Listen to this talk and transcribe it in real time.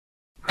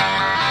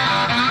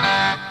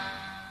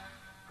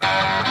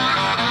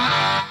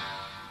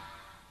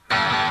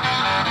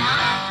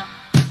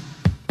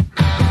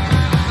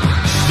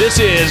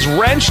This is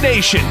Wrench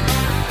Nation.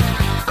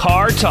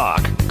 Car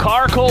talk,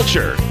 car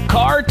culture,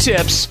 car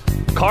tips,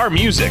 car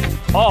music,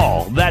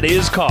 all that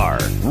is car.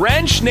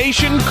 Wrench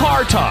Nation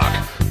Car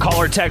Talk. Call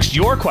or text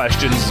your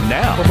questions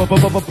now.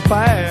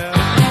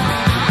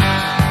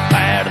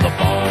 Bad to the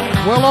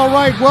bone. Well, all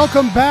right.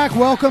 Welcome back.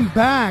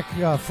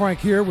 Frank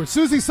here with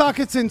Susie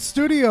Sockets in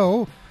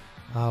studio.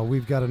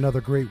 We've got another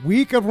great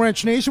week of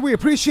Wrench Nation. We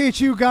appreciate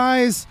you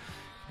guys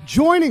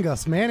joining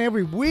us, man.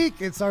 Every week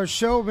it's our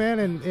show, man,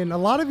 and a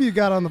lot of you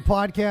got on the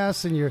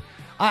podcast, and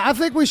I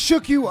think we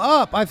shook you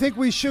up. I think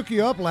we shook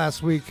you up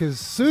last week because,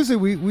 Susie,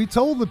 we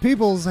told the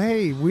peoples,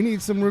 hey, we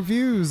need some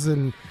reviews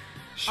and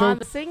on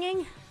the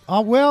singing.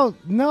 Well,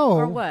 no.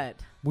 Or what?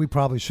 We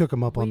probably shook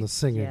them up on the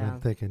singing. Yeah. I'm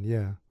thinking,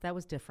 yeah. That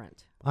was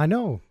different. I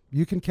know.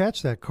 You can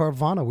catch that.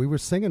 Carvana, we were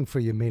singing for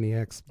you,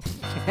 maniacs.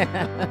 But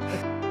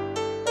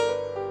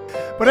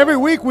every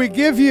week we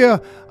give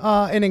you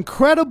an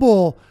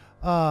incredible,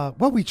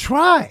 we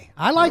try.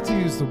 I like to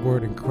use the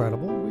word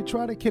incredible. We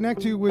try to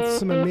connect you with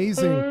some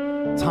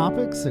amazing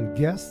topics and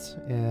guests.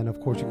 And,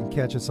 of course, you can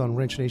catch us on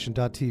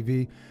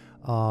wrenchnation.tv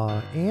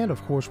and,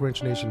 of course,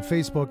 Wrench Nation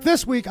Facebook.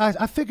 This week,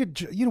 I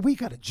figured, we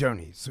got a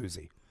journey,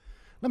 Susie.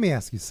 Let me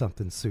ask you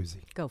something,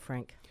 Susie. Go,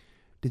 Frank.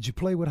 Did you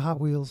play with Hot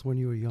Wheels when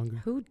you were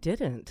younger? Who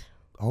didn't?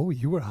 Oh,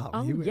 you were Hot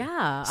Wheels. Oh,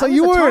 yeah. So I was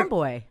you a were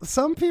tomboy.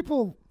 Some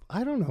people,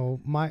 I don't know.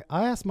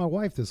 I asked my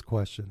wife this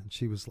question, and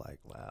she was like,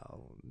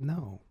 well,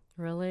 no.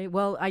 Really?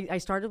 Well, I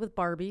started with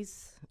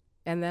Barbies,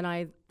 and then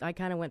I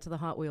kind of went to the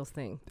Hot Wheels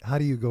thing. How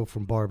do you go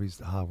from Barbies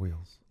to Hot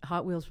Wheels?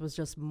 Hot Wheels was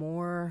just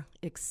more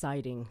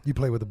exciting. You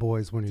play with the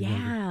boys when you're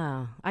younger?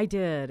 Yeah, I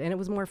did, and it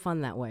was more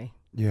fun that way.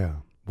 Yeah.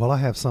 Well, I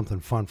have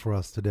something fun for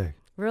us today.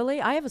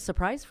 Really? I have a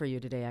surprise for you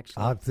today,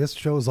 actually. This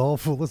show's all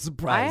full of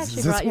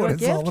surprises. I actually brought you a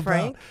gift,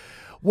 Frank.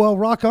 Well,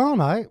 rock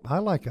on. I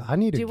like it. I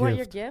need a gift. Do you want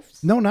your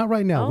gift? No, not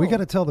right now. We Oh. got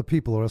to tell the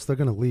people or else they're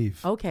going to leave.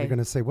 Okay. They're going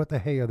to say, what the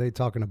hey are they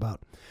talking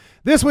about?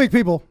 This week,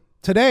 people,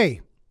 today,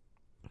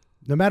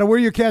 no matter where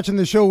you're catching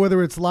the show,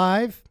 whether it's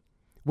live,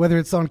 whether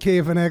it's on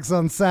KFNX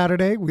on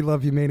Saturday, we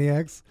love you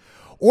maniacs,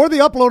 or the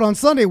upload on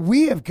Sunday,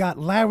 we have got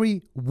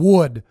Larry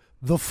Wood,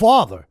 the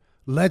father,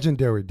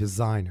 legendary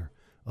designer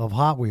of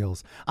Hot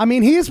Wheels. I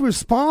mean, he's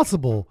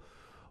responsible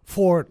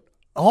for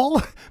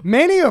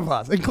many of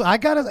us.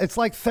 It's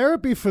like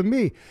therapy for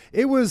me.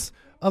 It was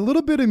a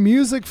little bit of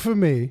music for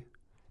me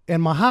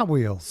and my Hot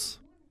Wheels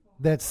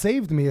that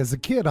saved me as a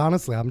kid,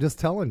 honestly. I'm just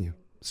telling you.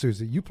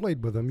 Susie, you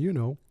played with them, you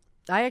know.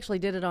 I actually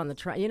did it on the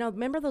track.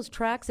 Remember those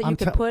tracks that you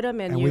could put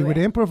them in? And we would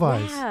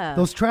improvise. Yeah.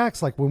 Those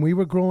tracks, like when we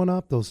were growing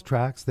up, those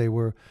tracks, they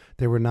were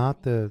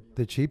not the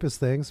cheapest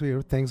things.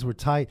 Things were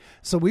tight.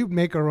 So we would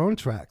make our own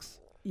tracks.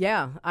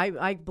 Yeah,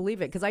 I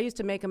believe it, because I used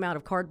to make them out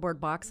of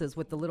cardboard boxes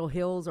with the little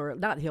hills, or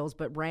not hills,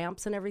 but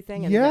ramps and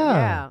everything. And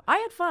Yeah. I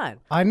had fun.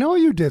 I know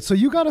you did. So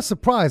you got a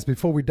surprise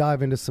before we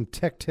dive into some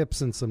tech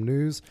tips and some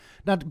news.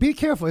 Now, be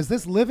careful. Is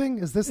this living?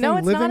 Is this No, thing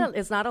it's living? not.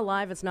 It's not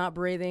alive. It's not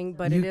breathing,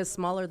 but it is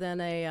smaller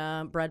than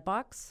a bread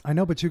box. I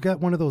know, but you got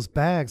one of those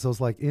bags, those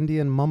like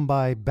Indian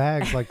Mumbai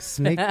bags, like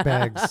snake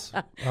bags.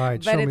 All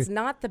right, But show it's me.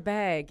 not the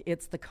bag.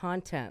 It's the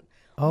content.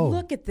 Oh.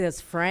 Look at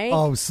this, Frank.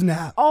 Oh,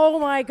 snap. Oh,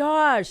 my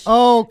gosh.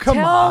 Oh, come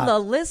on. Tell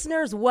the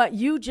listeners what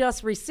you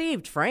just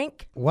received,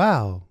 Frank.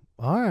 Wow.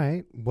 All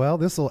right. Well,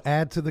 this will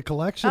add to the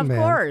collection, man.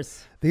 Of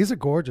course. These are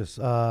gorgeous.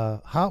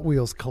 Hot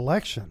Wheels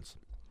collections.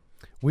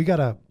 We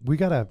gotta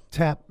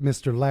tap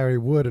Mr. Larry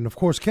Wood, and of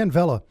course Ken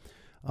Vella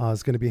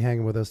is going to be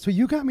hanging with us too.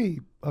 You got me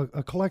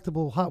a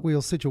collectible Hot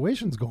Wheels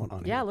situations going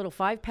on. Yeah, here. a little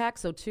 5-pack,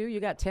 so 2.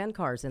 You got 10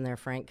 cars in there,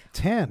 Frank.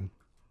 10.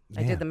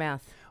 I did the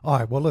math. All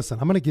right. Well, listen,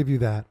 I'm going to give you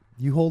that.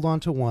 You hold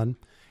on to one.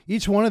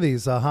 Each one of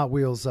these Hot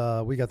Wheels,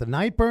 we got the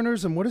Night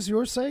Burners, and what does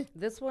yours say?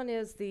 This one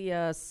is the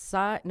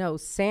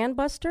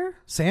Sandbuster?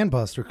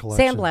 Sandbuster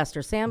collection.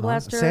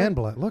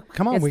 Sandblaster. Look,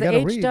 come on, It's we got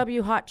to read. the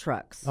HW Hot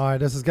Trucks. All right,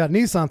 this has got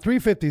Nissan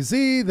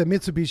 350Z, the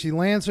Mitsubishi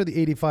Lancer, the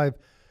 85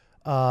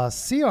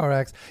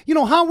 CRX.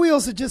 Hot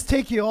Wheels that just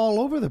take you all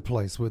over the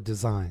place with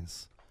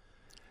designs.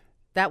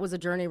 That was a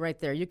journey right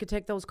there. You could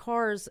take those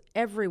cars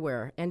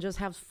everywhere and just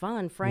have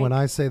fun, Frank. When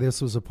I say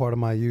this was a part of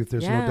my youth,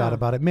 there's no Yeah. doubt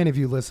about it. Many of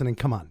you listening,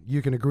 come on,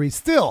 you can agree.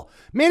 Still,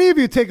 many of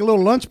you take a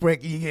little lunch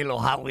break, you get a little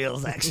Hot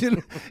Wheels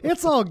action.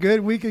 It's all good.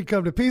 We can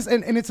come to peace.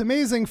 And it's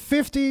amazing,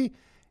 50th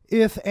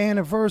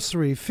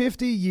anniversary,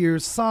 50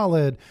 years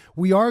solid.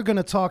 We are going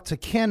to talk to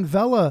Ken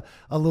Vella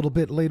a little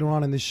bit later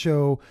on in the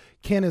show.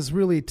 Ken is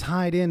really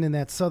tied in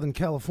that Southern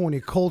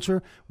California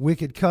culture,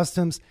 Wicked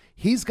Customs.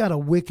 He's got a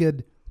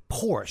Wicked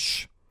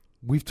Porsche.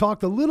 We've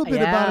talked a little bit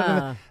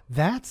about it.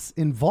 That's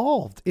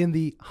involved in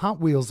the Hot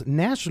Wheels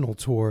National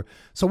Tour.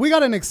 So we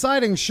got an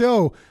exciting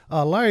show.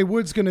 Larry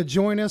Wood's going to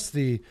join us,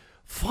 the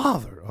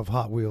father of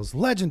Hot Wheels,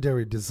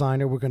 legendary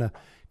designer. We're going to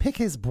pick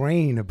his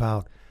brain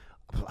about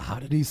how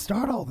did he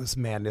start all this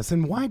madness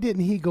and why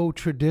didn't he go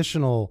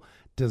traditional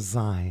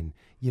design?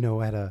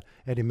 at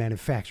a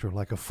manufacturer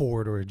like a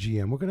Ford or a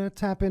GM. We're going to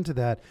tap into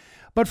that.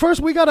 But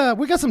first, we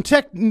got some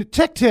tech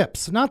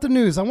tips, not the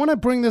news. I want to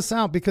bring this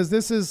out because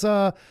this is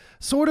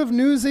sort of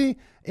newsy,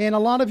 and a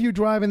lot of you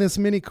driving this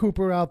Mini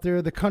Cooper out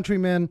there, the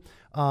Countrymen.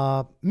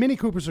 Mini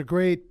Coopers are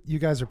great. You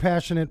guys are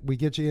passionate. We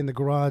get you in the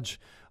garage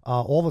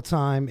all the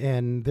time,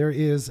 and there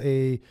is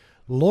a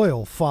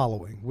loyal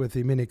following with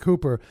the Mini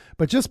Cooper.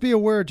 But just be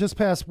aware, just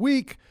past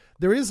week,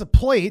 there is a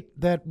plate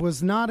that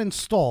was not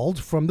installed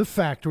from the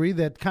factory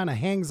that kind of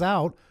hangs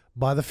out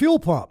by the fuel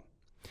pump.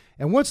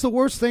 And what's the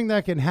worst thing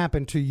that can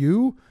happen to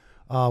you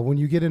when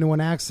you get into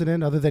an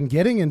accident, other than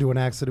getting into an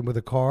accident with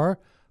a car?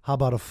 How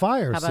about a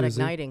fire, How about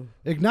Susie? igniting?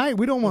 Ignite.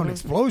 We don't want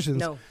explosions.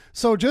 No.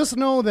 So just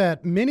know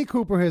that Mini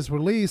Cooper has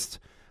released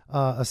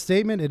a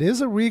statement. It is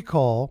a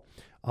recall.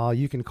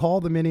 You can call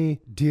the Mini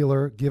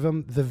dealer, give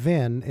them the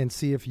VIN, and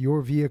see if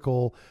your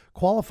vehicle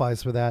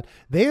qualifies for that.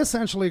 They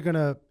essentially are going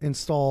to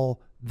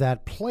install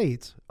that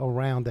plate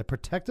around, that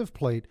protective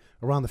plate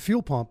around the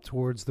fuel pump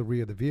towards the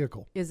rear of the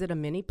vehicle. Is it a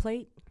mini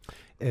plate?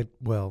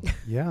 Well,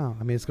 yeah.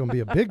 I mean, it's going to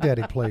be a Big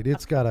Daddy plate.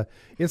 It's got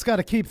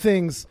to keep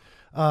things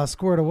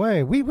squared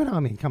away.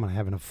 Come on,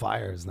 having a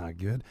fire is not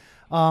good.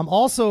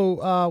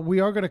 Also, we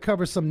are going to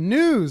cover some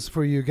news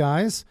for you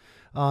guys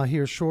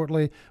here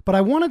shortly. But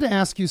I wanted to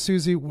ask you,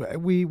 Susie,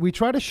 we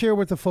try to share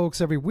with the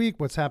folks every week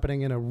what's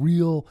happening in a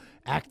real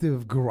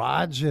active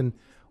garage, and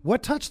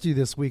what touched you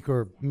this week,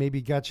 or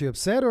maybe got you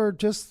upset, or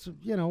just,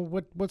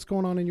 what's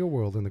going on in your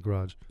world in the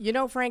garage?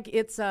 Frank,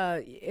 it's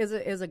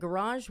is a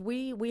garage.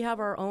 We have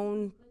our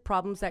own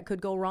problems that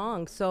could go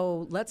wrong.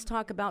 So let's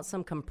talk about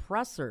some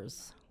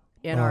compressors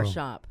in our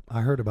shop.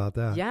 I heard about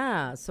that.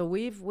 Yeah, so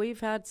we've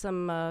had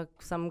some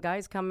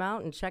guys come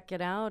out and check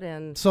it out,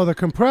 and so the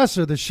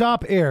compressor, the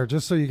shop air,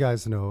 just so you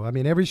guys know, I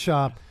mean, every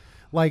shop,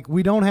 like,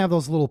 we don't have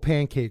those little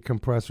pancake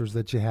compressors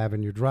that you have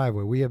in your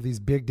driveway. We have these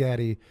Big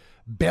Daddy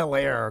Bel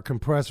Air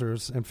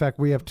compressors. In fact,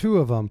 we have two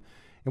of them.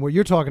 And what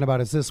you're talking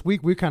about is this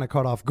week we kind of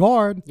caught off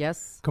guard.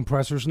 yes,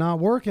 Compressor's not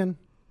working.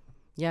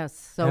 yes.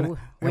 So And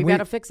we've we- got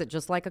to fix it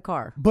just like a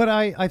car. But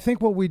I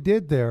think what we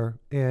did there,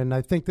 and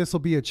I think this will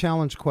be a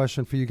challenge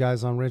question for you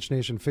guys on Wrench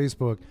Nation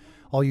Facebook,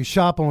 all you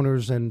shop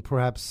owners, and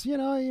perhaps, you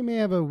may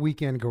have a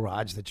weekend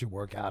garage that you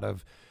work out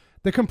of.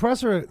 The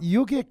compressor,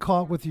 you'll get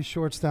caught with your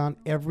shorts down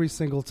every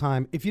single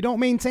time if you don't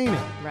maintain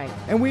it. Right.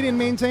 And we didn't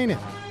maintain it.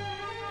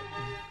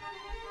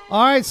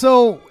 All right,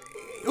 so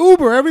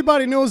Uber,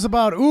 everybody knows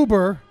about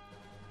Uber.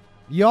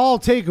 Y'all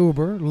take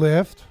Uber,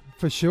 Lyft,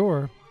 for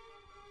sure.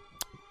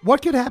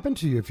 What could happen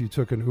to you if you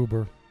took an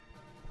Uber?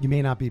 You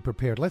may not be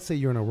prepared. Let's say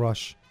you're in a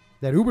rush.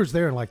 That Uber's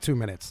there in like 2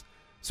 minutes.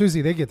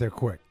 Susie, they get there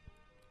quick.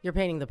 You're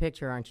painting the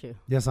picture, aren't you?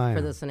 Yes, I am.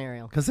 For the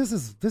scenario. Because this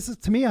is,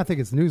 to me, I think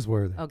it's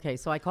newsworthy. Okay,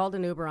 so I called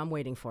an Uber. I'm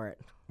waiting for it.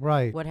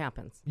 Right. What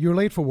happens? You're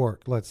late for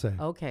work, let's say.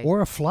 Okay.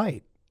 Or a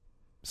flight.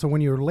 So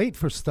when you're late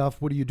for stuff,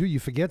 what do? You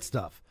forget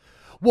stuff.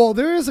 Well,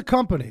 there is a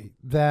company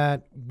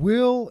that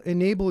will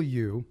enable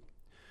you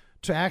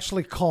to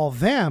actually call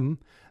them.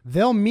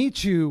 They'll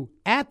meet you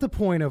at the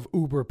point of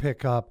Uber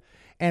pickup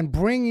and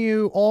bring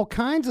you all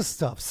kinds of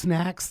stuff,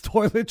 snacks,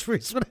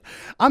 toiletries.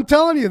 I'm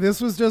telling you,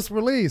 this was just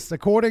released.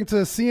 According to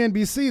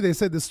CNBC, they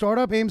said the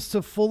startup aims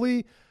to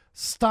fully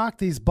stock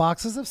these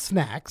boxes of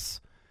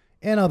snacks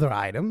and other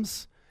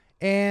items,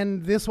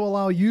 and this will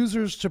allow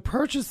users to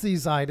purchase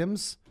these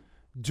items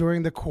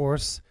during the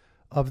course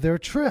of their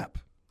trip.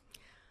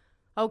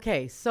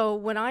 Okay, so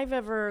when I've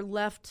ever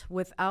left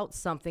without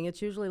something,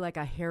 it's usually like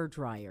a hair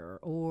dryer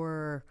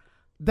or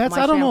I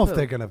don't know if shampoo.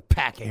 they're going to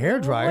pack hair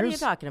dryers. What are you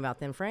talking about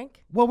then,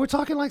 Frank? Well, we're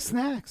talking like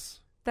snacks.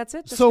 That's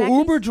it? Just So snackies?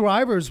 Uber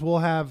drivers will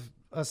have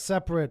a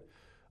separate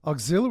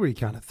auxiliary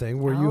kind of thing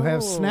where you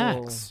have Oh,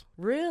 snacks.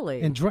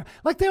 Really? And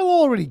like they'll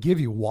already give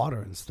you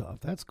water and stuff.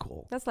 That's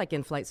cool. That's like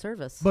in-flight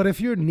service. But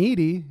if you're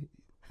needy,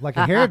 like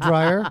a hair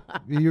dryer,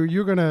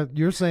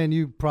 you're saying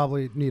you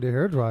probably need a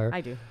hair dryer.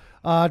 I do.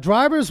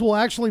 Drivers will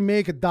actually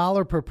make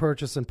 $1 per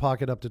purchase and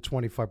pocket up to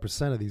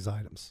 25% of these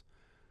items.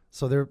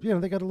 So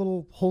they got a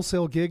little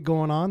wholesale gig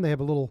going on. They have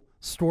a little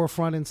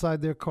storefront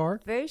inside their car.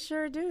 They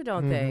sure do,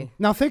 don't Mm-hmm. they?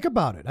 Now think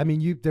about it. I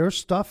mean, there's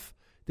stuff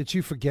that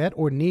you forget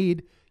or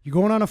need. You're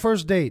going on a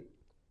first date.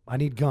 I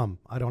need gum.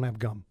 I don't have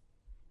gum.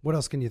 What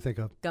else can you think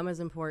of? Gum is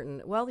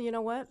important. Well, you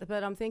know what?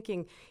 But I'm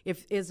thinking,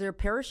 is there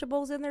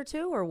perishables in there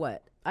too, or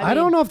what? I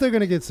don't know if they're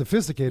going to get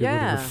sophisticated with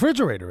Yeah. a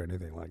refrigerator or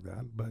anything like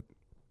that, but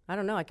I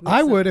don't know.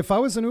 I would if I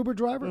was an Uber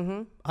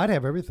driver. I'd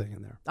have everything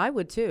in there. I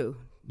would too.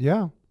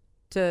 Yeah.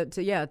 To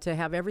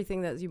have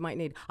everything that you might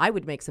need. I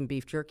would make some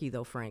beef jerky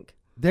though, Frank.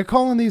 They're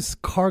calling these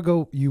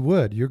cargo. You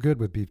would. You're good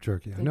with beef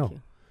jerky. I know.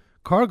 you.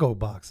 Cargo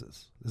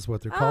boxes is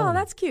what they're calling Oh, them.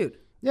 that's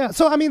cute. Yeah.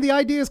 So I mean, the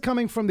idea is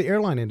coming from the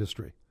airline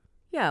industry,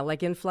 Yeah,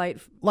 like in-flight.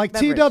 like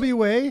beverage.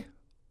 TWA,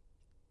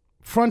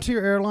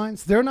 Frontier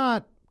Airlines. They're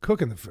not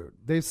cooking the food.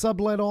 They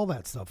sublet all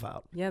that stuff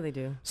out. Yeah, they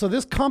do. So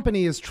this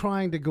company is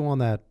trying to go on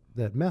that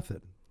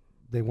method.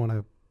 They want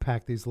to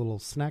pack these little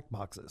snack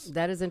boxes.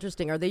 That is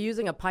interesting. Are they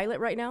using a pilot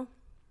right now?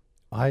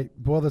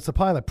 Well, it's a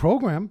pilot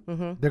program.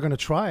 Mm-hmm. They're going to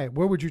try it.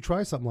 Where would you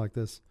try something like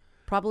this?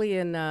 Probably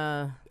in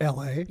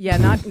L.A.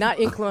 Yeah, not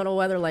inclement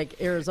weather like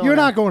Arizona. You're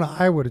not going to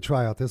Iowa to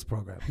try out this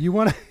program. You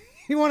want to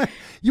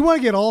you want to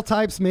get all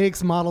types,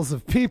 makes, models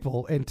of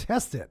people and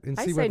test it and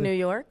I see. say New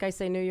York. I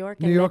say New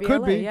York. New and York maybe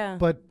could LA, be, yeah.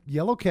 but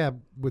Yellow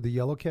Cab with the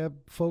Yellow Cab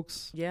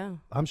folks. Yeah,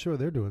 I'm sure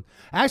they're doing.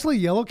 Actually,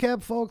 Yellow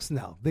Cab folks,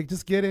 no, they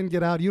just get in,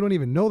 get out. You don't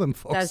even know them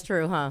folks. that's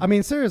true, huh? I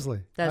mean,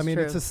 seriously. That's I mean,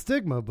 true. it's a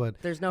stigma, but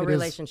There's no it is-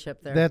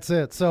 relationship there. That's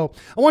it. So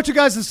I want you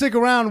guys to stick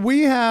around.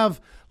 We have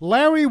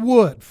Larry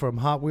Wood from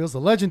Hot Wheels, the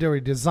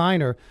legendary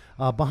designer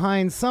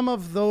behind some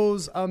of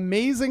those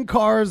amazing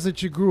cars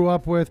that you grew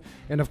up with.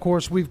 And, of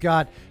course, we've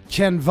got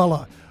Ken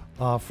Vella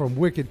from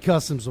Wicked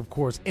Customs, of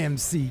course,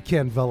 MC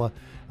Ken Vella.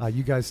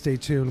 You guys stay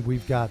tuned.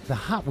 We've got the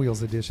Hot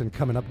Wheels edition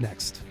coming up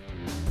next.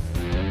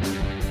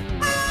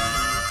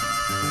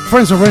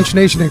 Friends of Wrench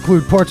Nation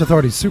include Parts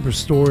Authority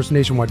Superstores,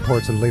 nationwide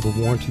parts and labor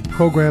warranty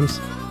programs,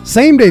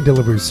 same-day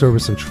delivery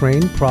service, and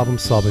trained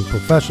problem-solving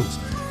professionals.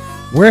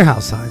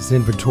 Warehouse-sized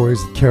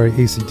inventories that carry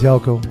AC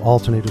Delco,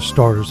 alternators,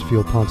 starters,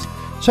 fuel pumps.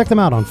 Check them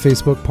out on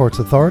Facebook, Parts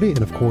Authority,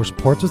 and of course,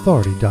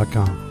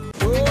 partsauthority.com.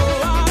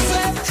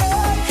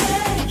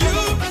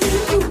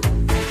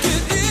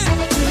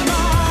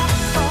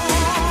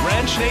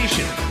 Wrench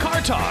Nation,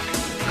 Car Talk.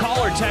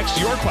 Call or text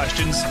your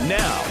questions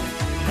now.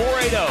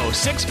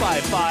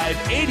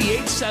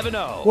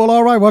 480-655-8870. Well,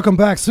 all right, welcome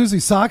back. Susie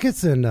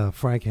Sockets and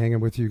Frank hanging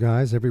with you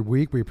guys every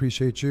week. We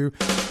appreciate you.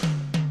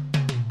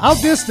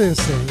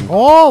 Outdistancing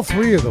all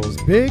three of those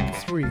big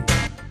three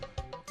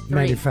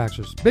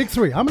manufacturers. Big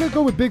three. I'm going to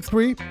go with big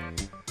three.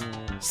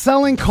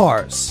 Selling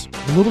cars.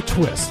 A little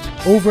twist.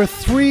 Over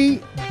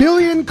 3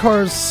 billion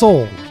cars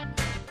sold.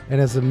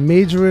 And has a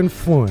major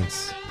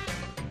influence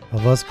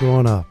of us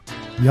growing up,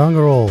 young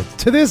or old.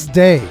 To this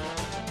day,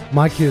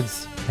 my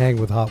kids hang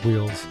with Hot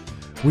Wheels.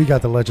 We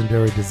got the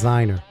legendary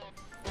designer,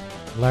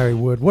 Larry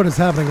Wood. What is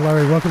happening,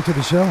 Larry? Welcome to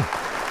the show.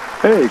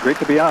 Hey, great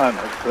to be on.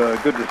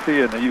 It's good to see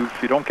you. And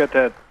if you don't get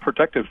that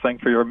protective thing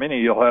for your Mini,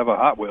 you'll have a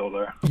Hot Wheel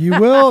there. You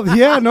will?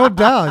 Yeah, no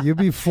doubt. You'll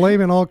be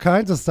flaming all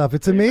kinds of stuff.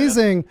 It's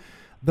amazing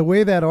the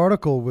way that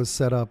article was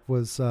set up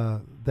was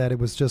that it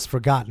was just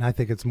forgotten. I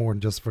think it's more than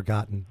just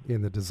forgotten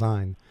in the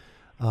design.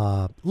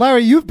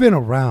 Larry, you've been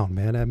around,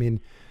 man. I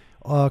mean,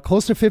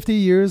 close to 50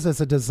 years as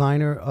a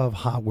designer of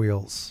Hot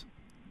Wheels.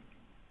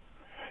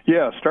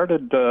 Yeah,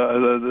 started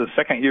the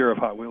second year of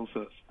Hot Wheels.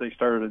 They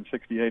started in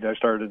 '68. I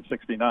started in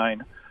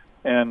 '69.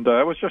 And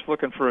I was just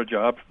looking for a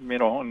job,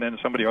 and then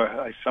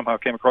I somehow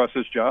came across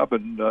this job,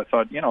 and I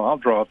thought, I'll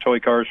draw toy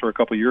cars for a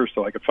couple of years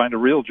so I could find a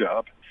real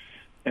job.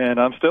 And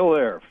I'm still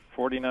there,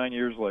 49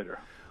 years later.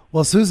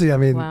 Well, Susie, I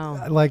mean, Wow.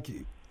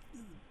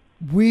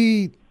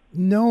 We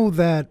know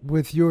that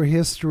with your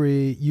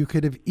history, you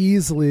could have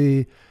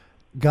easily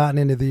gotten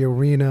into the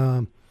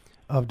arena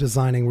of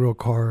designing real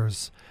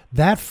cars.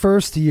 That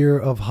first year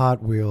of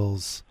Hot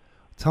Wheels,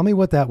 tell me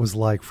what that was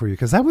like for you,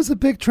 because that was a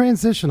big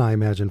transition, I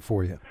imagine,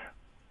 for you.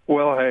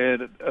 Well, I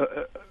had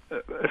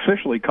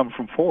officially come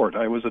from Ford.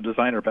 I was a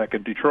designer back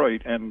in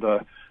Detroit, and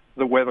the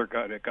weather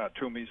got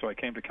to me, so I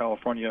came to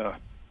California,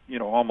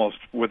 almost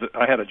with it.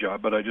 I had a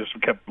job, but I just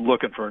kept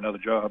looking for another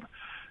job.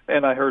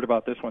 And I heard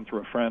about this one through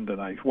a friend,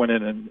 and I went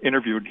in and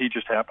interviewed. He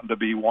just happened to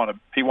he wanted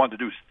to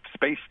do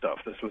space stuff.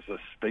 This was a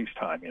space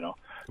time, So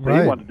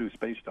Right. he wanted to do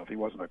space stuff. He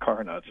wasn't a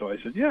car nut, so I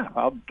said, "Yeah,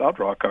 I'll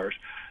draw cars."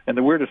 And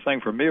the weirdest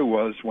thing for me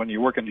was when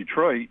you work in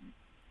Detroit,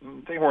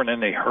 they weren't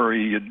in a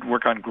hurry. You'd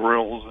work on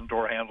grills and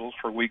door handles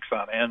for weeks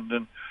on end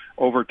and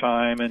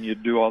overtime, and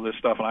you'd do all this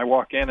stuff. And I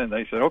walk in, and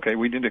they said, "Okay,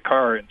 we need a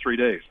car in 3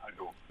 days." I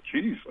go,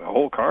 "Geez, a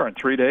whole car in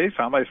 3 days?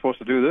 How am I supposed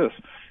to do this?"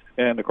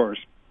 And of course,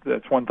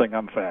 that's one thing,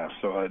 I'm fast,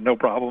 so no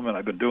problem, and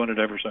I've been doing it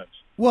ever since.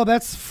 Well,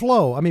 that's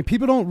flow. I mean,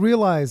 people don't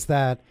realize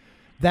that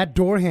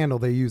door handle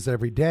they use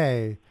every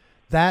day,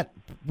 that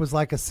was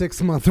like a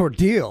 6-month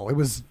ordeal. It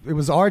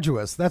was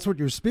arduous. That's what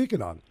you're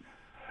speaking on.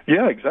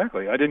 Yeah,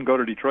 exactly. I didn't go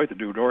to Detroit to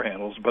do door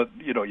handles, but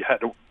you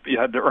had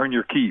to earn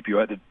your keep. You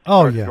had to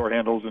start door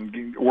handles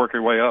and work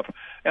your way up.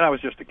 And I was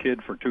just a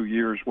kid for 2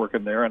 years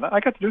working there, and I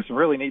got to do some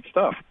really neat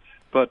stuff.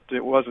 But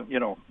it wasn't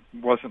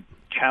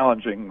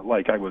challenging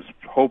like I was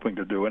hoping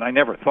to do. And I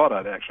never thought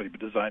I'd actually be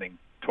designing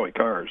toy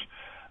cars.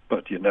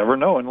 But you never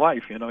know in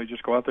life, you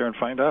just go out there and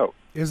find out.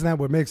 Isn't that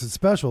what makes it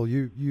special?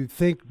 You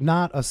think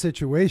not a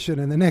situation,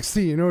 and the next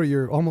thing you know,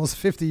 you're almost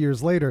 50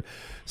 years later.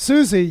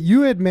 Susie,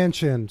 you had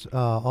mentioned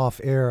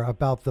off air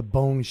about the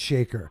Bone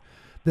Shaker.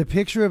 The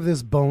picture of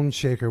this Bone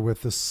Shaker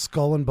with the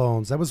skull and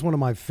bones, that was one of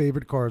my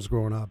favorite cars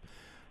growing up.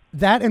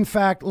 That, in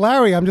fact,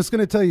 Larry, I'm just going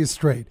to tell you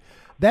straight,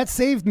 that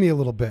saved me a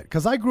little bit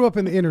because I grew up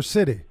in the inner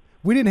city.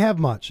 We didn't have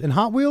much, and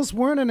Hot Wheels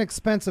weren't an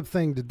expensive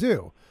thing to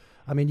do.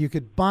 I mean, you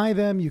could buy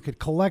them, you could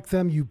collect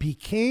them, you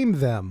became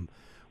them.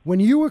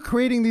 When you were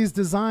creating these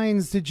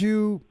designs, did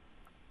you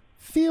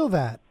feel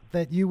that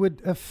you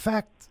would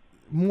affect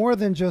more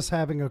than just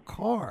having a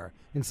car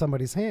in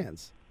somebody's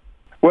hands?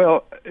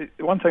 Well,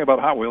 one thing about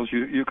Hot Wheels,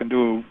 you can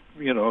do,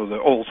 the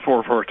Olds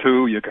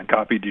 442, you can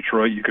copy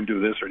Detroit, you can do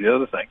this or the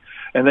other thing.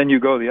 And then you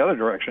go the other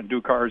direction,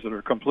 do cars that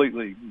are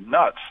completely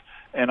nuts.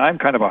 And I'm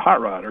kind of a hot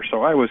rodder,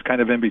 so I was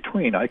kind of in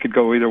between. I could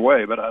go either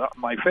way, but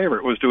my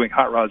favorite was doing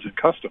hot rods and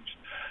customs.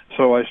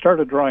 So I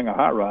started drawing a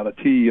hot rod, a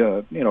T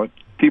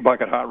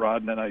bucket hot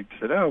rod, and then I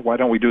said, oh, why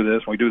don't we do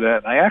this and we do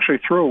that? And I actually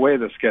threw away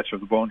the sketch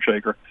of the Bone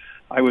Shaker.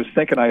 I was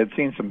thinking I had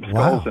seen some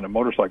skulls in a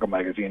motorcycle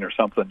magazine or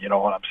something, and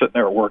I'm sitting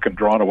there working,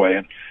 drawn away,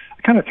 and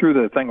I kind of threw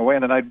the thing away,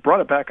 and then I brought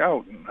it back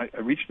out, and I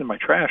reached in my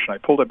trash, and I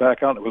pulled it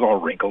back out, and it was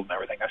all wrinkled and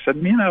everything. I said,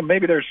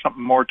 maybe there's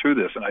something more to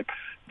this, and I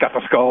got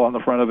the skull on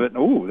the front of it, and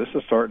ooh, this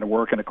is starting to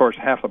work. And of course,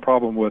 half the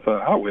problem with a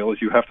Hot Wheel is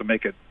you have to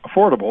make it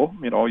affordable.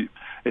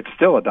 It's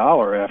still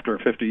 $1 after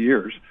 50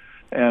 years,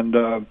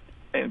 and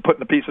putting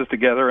the pieces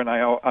together, and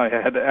I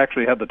had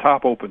actually had the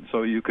top open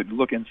so you could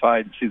look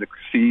inside and see the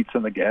seats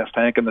and the gas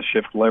tank and the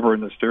shift lever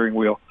and the steering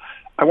wheel.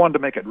 I wanted to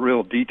make it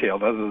real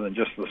detailed, other than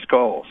just the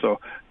skull. So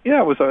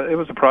yeah, it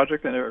was a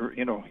project, and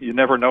you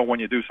never know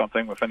when you do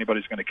something if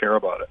anybody's going to care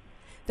about it.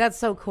 That's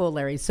so cool,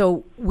 Larry.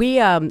 So we,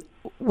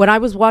 when I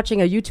was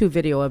watching a YouTube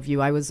video of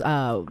you, I was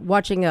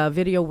watching a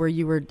video where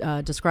you were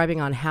describing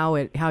on how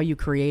you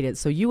create it.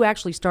 So you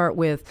actually start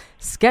with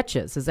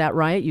sketches, is that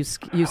right? You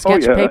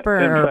sketch paper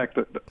In or fact,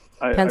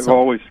 I've pencil?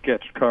 always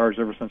sketched cars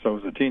ever since I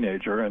was a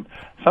teenager, and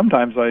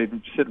sometimes I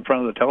sit in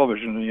front of the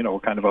television,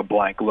 kind of a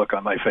blank look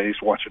on my face,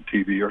 watching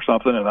TV or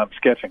something, and I'm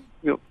sketching,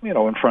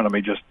 in front of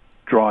me, just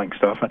drawing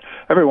stuff. And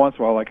every once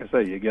in a while, like I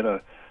say, you get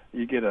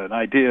an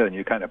idea and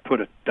you kind of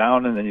put it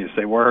down, and then you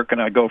say, where can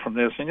I go from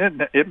this?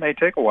 And it may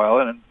take a while,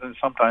 and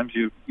sometimes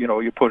you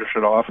push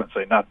it off and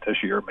say, not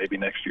this year, maybe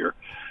next year.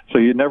 So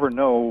you never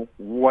know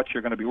what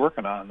you're going to be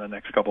working on the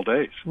next couple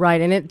days.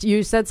 Right, and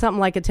you said something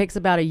like it takes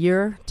about a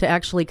year to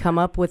actually come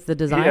up with the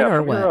design, or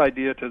from what? your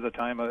idea to the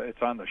time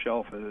it's on the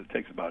shelf, it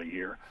takes about a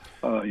year.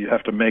 You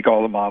have to make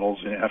all the models,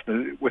 and you have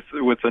to with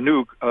the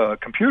new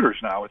computers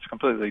now. It's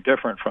completely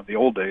different from the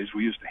old days.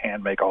 We used to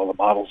hand make all the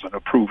models and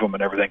approve them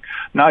and everything.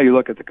 Now you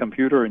look at the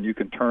computer and you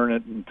can turn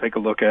it and take a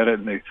look at it,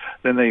 and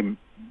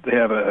they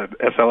have a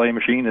SLA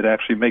machine that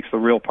actually makes the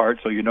real part,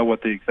 so you know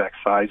what the exact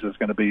size is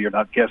going to be. You're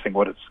not guessing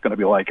what it's going to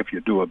be like if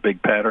you do a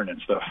big pattern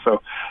and stuff.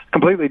 So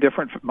completely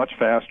different, much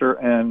faster,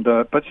 and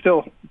but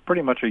still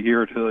pretty much a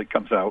year till it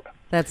comes out.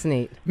 That's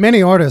neat.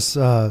 Many artists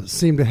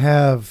seem to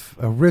have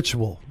a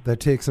ritual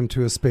that takes them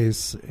to a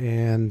space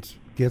and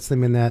gets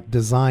them in that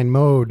design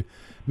mode.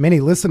 Many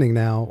listening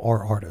now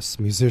are artists,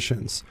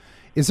 musicians.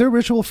 Is there a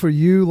ritual for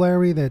you,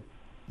 Larry, that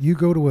you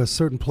go to a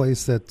certain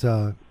place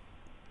that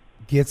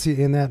gets you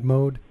in that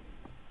mode?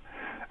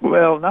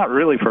 Well, not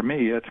really for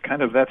me. It's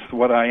that's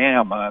what I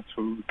am. That's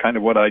kind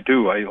of what I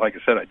do. Like I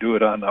said, I do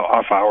it on the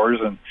off hours,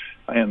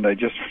 and I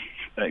just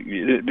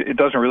it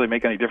doesn't really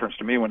make any difference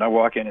to me when I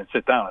walk in and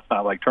sit down. It's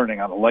not like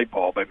turning on a light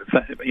bulb. I've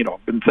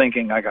been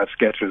thinking. I got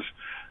sketches.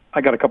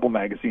 I got a couple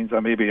magazines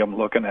maybe I'm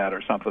looking at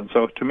or something.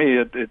 So to me,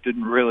 it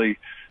didn't really,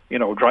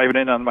 driving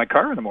in on my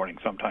car in the morning,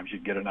 sometimes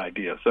you'd get an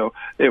idea. So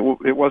it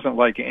wasn't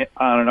like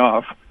on and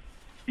off.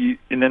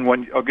 And then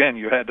when, again,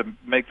 you had to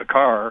make the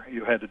car,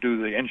 you had to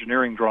do the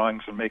engineering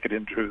drawings and make it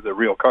into the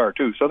real car,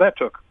 too. So that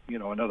took,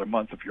 another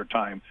month of your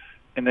time.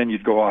 And then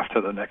you'd go off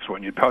to the next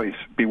one. You'd probably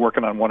be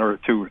working on one or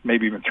two,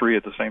 maybe even three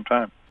at the same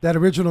time. That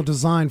original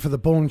design for the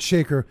Bone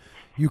Shaker,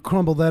 you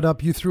crumbled that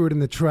up, you threw it in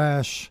the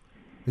trash.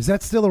 Is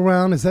that still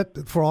around? Is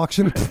that for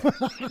auction?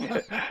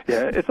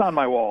 Yeah, it's on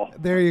my wall.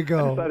 There you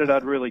go. I decided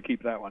I'd really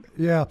keep that one.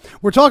 Yeah.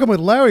 We're talking with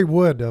Larry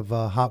Wood of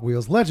Hot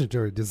Wheels,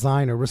 legendary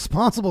designer,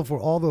 responsible for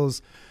all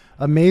those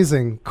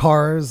amazing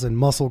cars and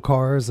muscle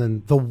cars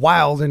and the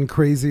wild and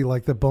crazy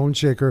like the Bone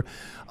Shaker.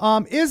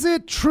 Is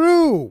it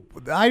true?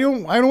 I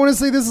don't want to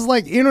say this is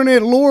like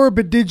internet lore,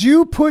 but did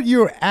you put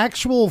your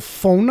actual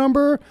phone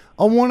number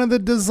on one of the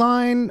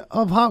design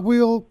of Hot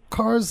Wheel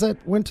cars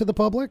that went to the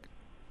public?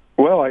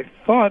 Well, I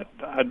thought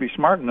I'd be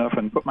smart enough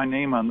and put my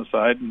name on the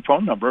side and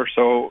phone number,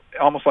 so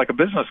almost like a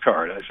business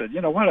card. I said,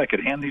 you know what, I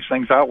could hand these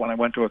things out when I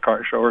went to a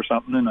car show or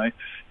something, and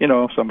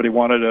if somebody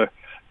wanted to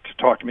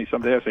talk to me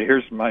someday, I say,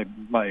 here's my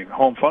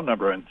home phone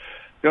number. And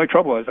the only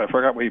trouble is I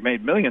forgot we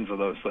made millions of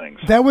those things.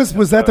 That was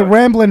that the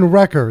Ramblin'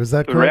 Wrecker? Is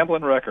that the correct?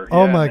 Ramblin' Wrecker?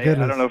 Oh, yeah, my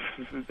goodness. I don't know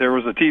if there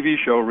was a TV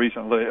show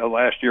recently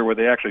last year where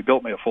they actually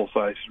built me a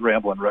full-size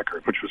Ramblin'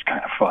 Wrecker, which was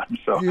kind of fun.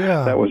 So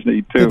yeah, that was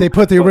neat, too. Did they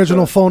put the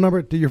original phone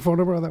number? Did your phone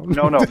number on that one?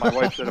 No. My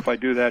wife said if I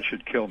do that,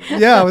 she'd kill me.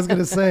 Yeah, I was going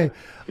to say.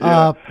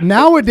 Yeah.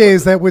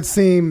 Nowadays, that would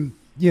seem,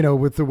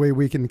 with the way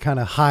we can kind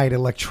of hide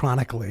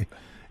electronically,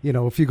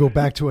 if you go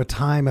back to a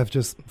time of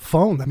just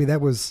phone. I mean,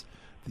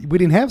 we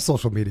didn't have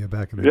social media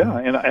back in the day. Yeah,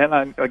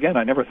 and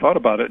I never thought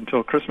about it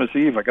until Christmas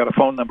Eve. I got a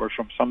phone number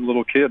from some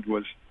little kid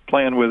was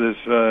playing with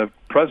his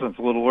presents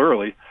a little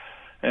early,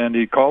 and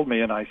he called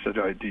me, and I said,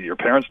 do your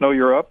parents know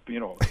you're up?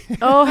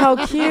 Oh,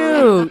 how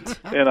cute.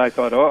 And I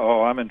thought,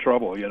 I'm in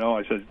trouble.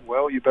 I said,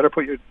 well, you better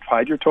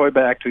hide your toy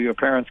back till your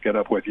parents get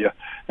up with you.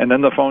 And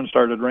then the phone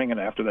started ringing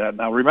after that.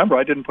 Now, remember,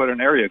 I didn't put an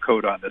area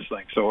code on this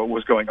thing, so it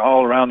was going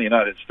all around the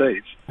United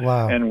States.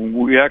 Wow. And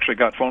we actually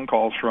got phone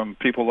calls from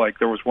people like,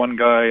 there was one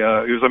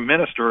guy, he was a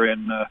minister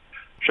in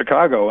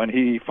Chicago, and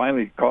he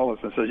finally called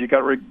us and says, you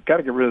got to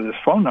get rid of this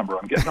phone number.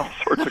 I'm getting all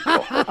sorts of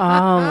calls.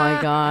 Oh, my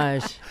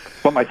gosh.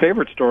 But my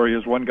favorite story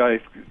is one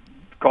guy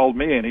called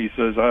me and he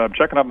says, I'm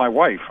checking up my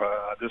wife.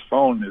 This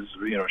phone is,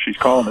 she's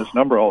calling this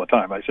number all the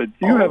time. I said,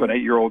 do you have an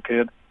 8-year-old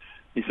kid?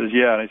 He says,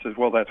 yeah. And he says,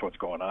 well, that's what's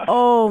going on.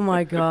 Oh,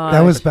 my God. That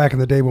was back in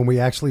the day when we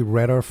actually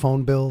read our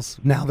phone bills.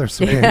 Now they're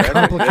so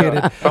complicated.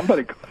 Yeah.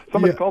 Somebody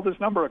called this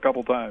number a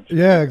couple times.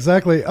 Yeah,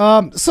 exactly.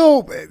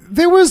 So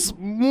there was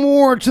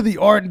more to the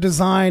art and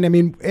design. I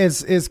mean,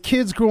 as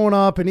kids growing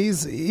up, and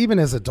even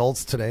as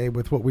adults today,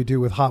 with what we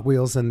do with Hot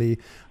Wheels and the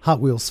Hot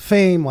Wheels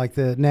fame, like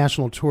the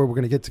national tour, we're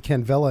going to get to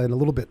Ken Vella in a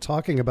little bit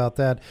talking about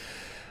that.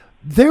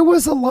 There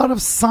was a lot of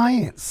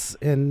science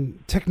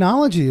and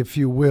technology, if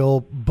you will,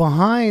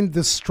 behind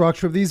the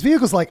structure of these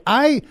vehicles. Like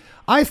I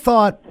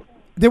thought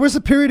there was a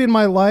period in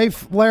my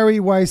life, Larry,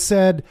 where I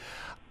said,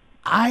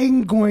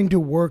 I'm going to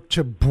work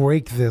to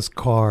break this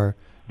car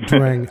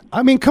during,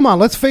 I mean, come on,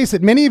 let's face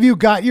it. Many of you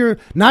got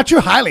not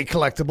your highly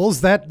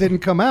collectibles, that didn't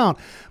come out.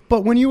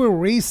 But when you were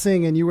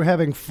racing and you were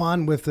having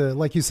fun with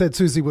like you said,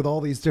 Susie, with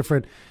all these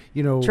different,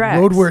 tracks,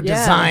 roadwear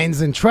designs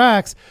and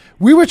tracks,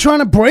 we were trying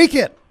to break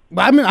it.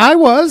 I mean, I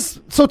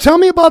was. So tell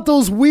me about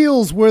those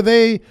wheels. Were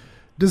they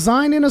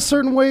designed in a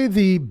certain way?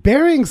 The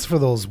bearings for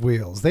those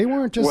wheels, they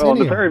weren't just in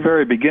the very,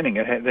 very beginning,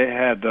 they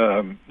had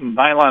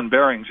nylon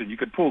bearings, and you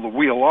could pull the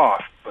wheel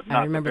off, but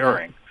not the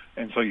bearing.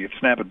 And so you'd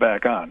snap it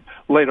back on.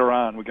 Later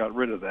on, we got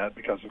rid of that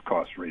because of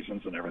cost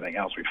reasons and everything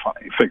else. We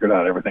figured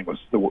out everything was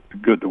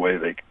good the way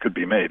they could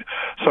be made.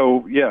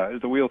 So, yeah,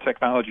 the wheel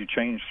technology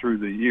changed through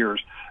the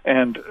years.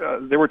 And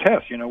there were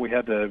tests.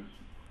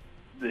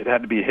 It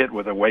had to be hit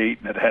with a weight,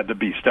 and it had to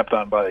be stepped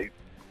on by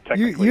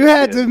technically. You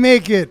had to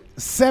make it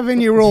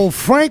 7-year-old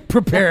Frank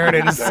prepared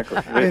and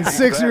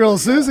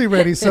 6-year-old Susie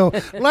ready. So,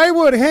 Larry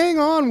Wood, hang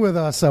on with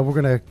us. We're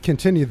going to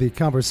continue the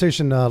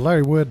conversation.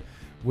 Larry Wood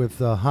with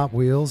Hot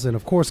Wheels. And,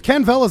 of course,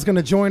 Ken Vella is going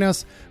to join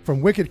us from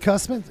Wicked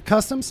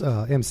Customs,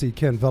 MC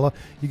Ken Vella.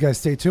 You guys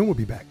stay tuned. We'll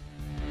be back.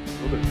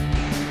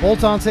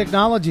 Bolt-On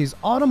Technologies,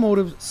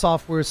 automotive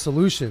software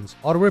solutions.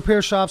 Auto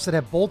repair shops that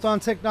have Bolt-On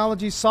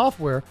Technology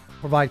software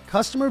provide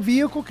customer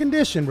vehicle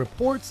condition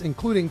reports,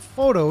 including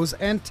photos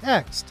and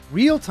text,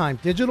 real-time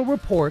digital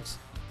reports,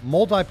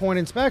 multi-point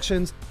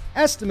inspections,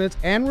 estimates,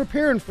 and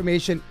repair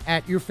information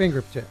at your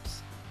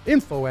fingertips.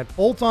 Info at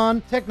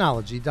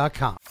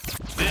boltontechnology.com.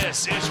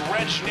 This is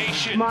Wrench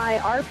Nation. My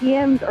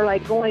RPMs are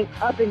like going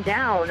up and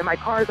down, and my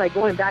car's like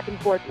going back and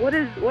forth. What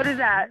is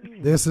that?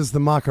 This is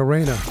the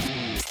Macarena.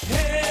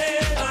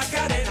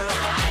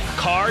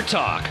 Car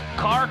talk,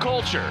 car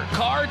culture,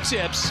 car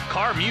tips,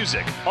 car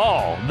music,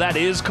 all that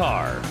is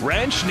car.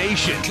 Wrench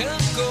Nation.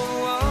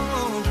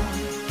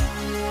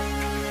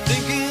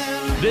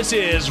 This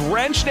is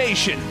Wrench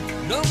Nation.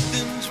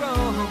 Nothing's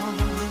wrong.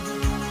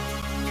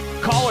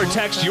 Call or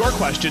text your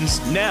questions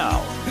now.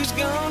 Who's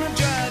gonna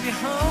drive you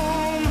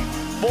home?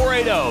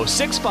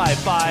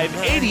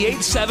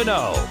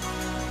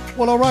 480-655-8870.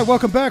 Well, all right,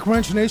 welcome back,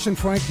 Wrench Nation.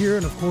 Frank here,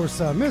 and of course,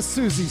 Miss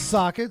Susie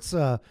Sockets.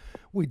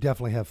 We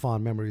definitely have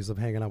fond memories of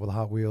hanging out with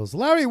Hot Wheels.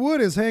 Larry Wood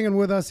is hanging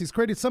with us. He's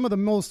created some of the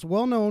most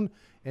well-known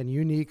and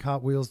unique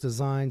Hot Wheels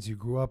designs you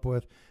grew up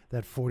with.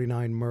 That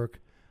 49 Merc,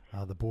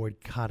 the Boyd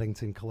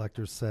Coddington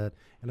collector set.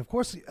 And, of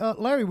course,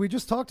 Larry, we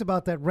just talked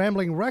about that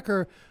Rambling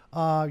Wrecker.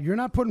 You're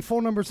not putting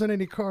phone numbers in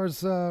any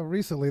cars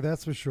recently,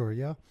 that's for sure,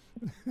 yeah?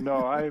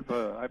 No, I've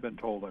been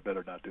told I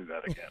better not do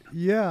that again.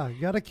 Yeah,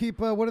 you got to keep,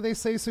 what do they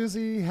say,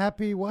 Susie?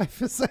 Happy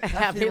wife is a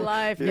happy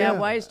life. Yeah,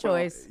 wise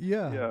choice.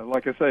 Yeah,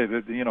 like I say,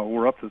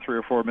 we're up to 3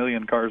 or 4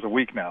 million cars a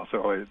week now,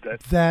 so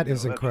that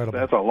is incredible.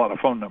 That's a lot of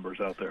phone numbers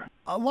out there.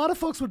 A lot of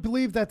folks would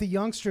believe that the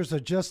youngsters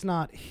are just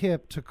not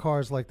hip to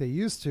cars like they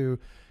used to,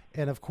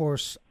 and of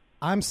course,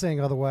 I'm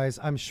saying otherwise.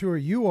 I'm sure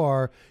you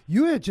are.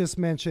 You had just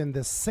mentioned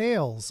the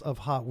sales of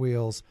Hot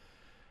Wheels.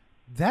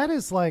 That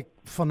is like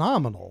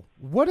phenomenal.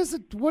 What is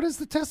it? What is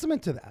the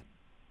testament to that?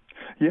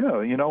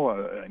 Yeah,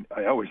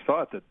 I always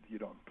thought that,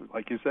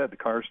 like you said, the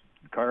car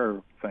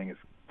thing is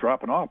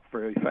dropping off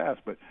very fast.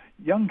 But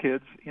young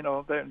kids, they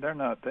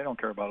don't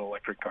care about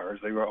electric cars.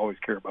 They always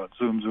care about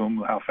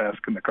zoom, how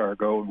fast can the car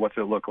go, and what's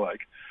it look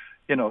like.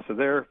 So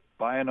they're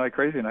buying like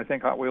crazy, and I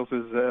think Hot Wheels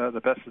is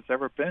the best it's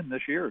ever been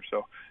this year.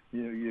 So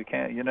you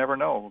never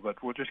know,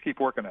 but we'll just keep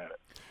working at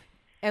it.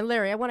 And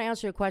Larry, I want to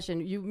ask you a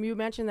question. You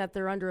mentioned that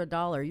they're under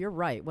 $1. You're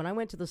right. When I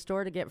went to the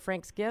store to get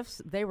Frank's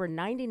gifts, they were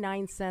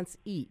 99 cents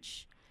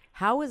each.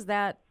 How is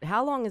that?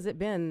 How long has it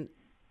been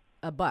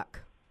 $1?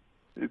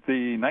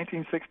 The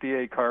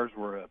 1968 cars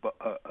were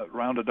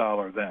around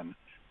 $1 then,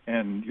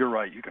 and you're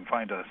right. You can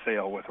find a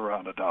sale with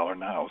around $1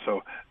 now.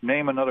 So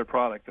name another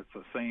product that's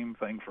the same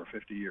thing for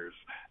 50 years,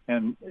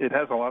 and it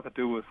has a lot to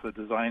do with the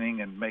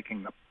designing and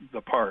making the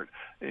part.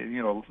 A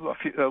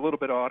little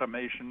bit of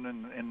automation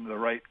and the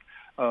right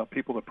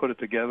people that put it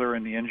together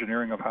and the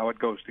engineering of how it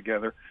goes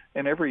together.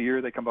 And every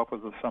year they come up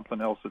with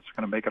something else that's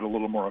going to make it a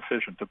little more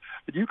efficient. But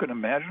you can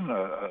imagine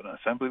an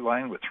assembly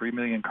line with 3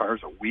 million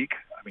cars a week.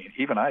 I mean,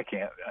 even I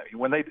can't.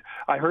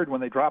 I heard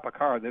when they drop a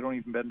car, they don't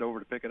even bend over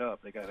to pick it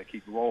up. They got to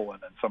keep rolling,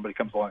 and somebody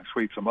comes along and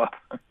sweeps them up.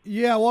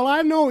 Yeah, well,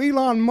 I know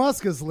Elon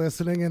Musk is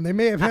listening, and they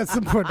may have had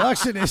some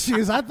production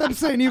issues. I'm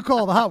saying you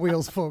call the Hot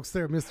Wheels folks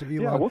there, Mr.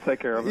 Elon. Yeah, we'll take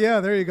care of it. Yeah,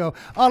 there you go.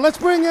 Let's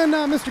bring in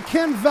Mr.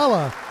 Ken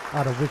Vella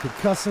out of Wicked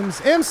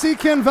Customs. MC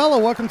Ken Vella,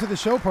 welcome to the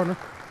show, partner.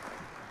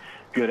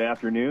 Good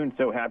afternoon.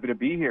 So happy to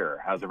be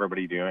here. How's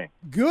everybody doing?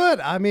 Good.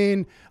 I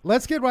mean,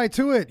 let's get right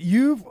to it.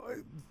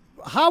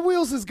 Hot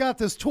Wheels has got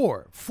this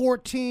tour,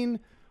 14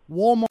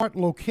 Walmart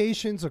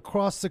locations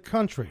across the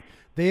country.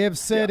 They have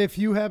said if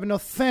you have an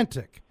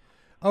authentic,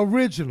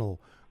 original,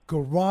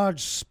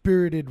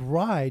 garage-spirited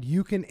ride,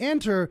 you can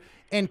enter.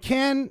 And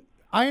Ken,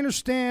 I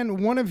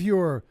understand one of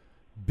your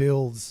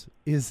builds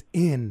is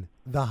in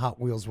the Hot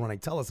Wheels running.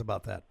 Tell us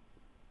about that.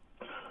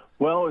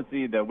 Well, it's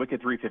the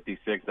Wicked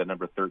 356, that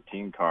number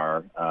 13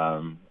 car.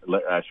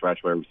 Actually,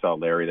 where we saw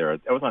Larry there.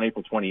 It was on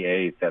April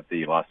 28th at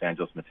the Los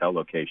Angeles Mattel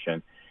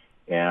location.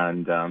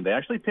 And they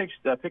actually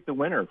picked the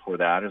winner for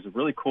that. It was a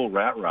really cool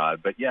rat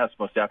rod. But, yes,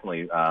 most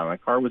definitely. My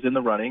car was in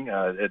the running.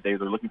 They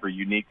were looking for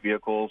unique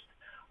vehicles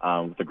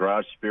with the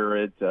garage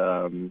spirit,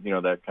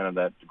 that kind of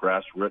that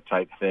grassroots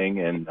type thing.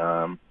 And,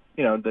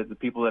 the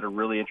people that are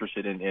really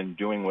interested in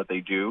doing what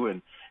they do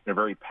and are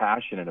very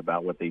passionate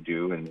about what they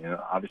do. And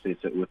obviously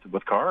it's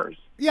with cars.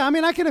 Yeah, I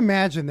mean, I can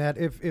imagine that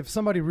if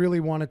somebody really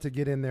wanted to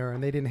get in there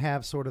and they didn't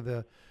have sort of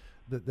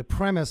the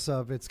premise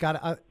of it's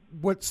got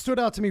what stood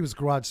out to me was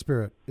garage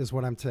spirit is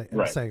what I'm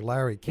saying.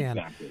 Larry, Ken,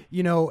 exactly.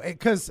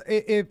 Because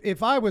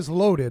if I was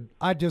loaded,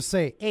 I'd just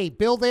say, hey,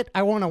 build it.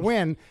 I want to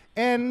win.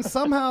 And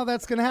somehow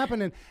that's going to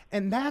happen.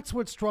 And that's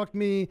what struck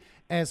me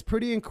as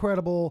pretty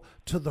incredible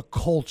to the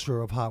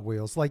culture of Hot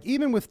Wheels. Like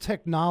even with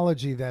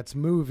technology that's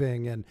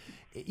moving and,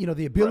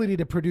 the ability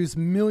to produce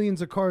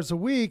millions of cars a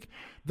week,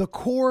 the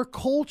core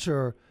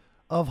culture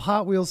of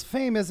Hot Wheels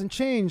fame hasn't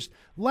changed.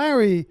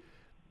 Larry,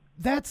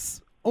 that's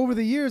over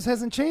the years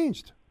hasn't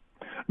changed.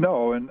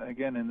 No, and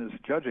again, in this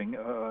judging,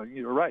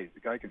 you're right.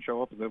 The guy can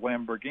show up with a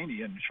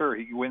Lamborghini, and sure,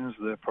 he wins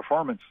the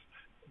performance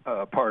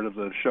part of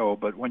the show.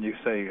 But when you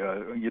say,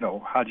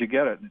 how'd you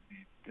get it?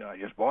 I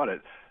just bought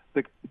it.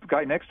 The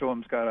guy next to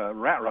him's got a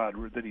rat rod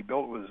that he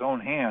built with his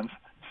own hands.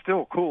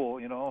 Still cool,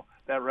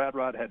 That rat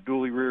rod had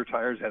dually rear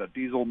tires, had a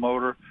diesel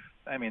motor.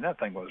 I mean, that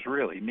thing was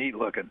really neat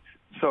looking.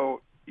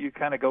 So you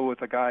kind of go with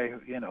the guy,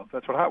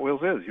 that's what Hot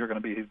Wheels is. You're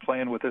going to be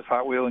playing with this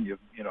Hot Wheel, and you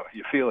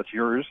feel it's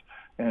yours.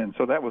 And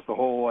so that was the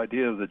whole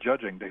idea of the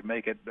judging, to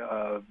make it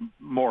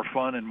more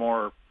fun and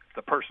more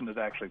the person that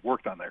actually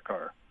worked on their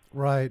car.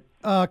 Right.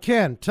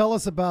 Ken, tell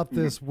us about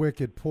this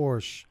Wicked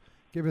Porsche.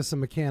 Give us some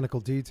mechanical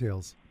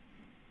details.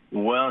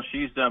 Well,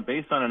 she's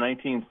based on a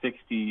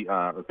 1960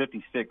 or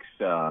 56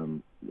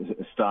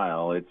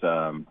 style. It's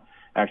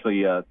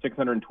actually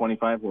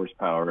 625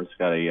 horsepower. It's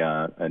got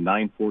a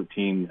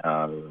 914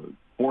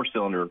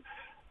 four-cylinder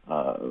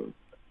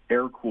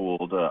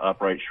air-cooled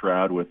upright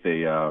shroud with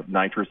a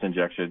nitrous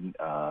injection,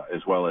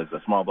 as well as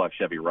a small block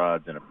Chevy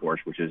rods in a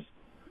Porsche, which is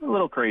a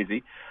little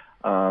crazy.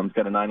 It's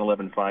got a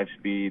 911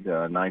 5-speed,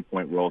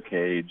 9-point roll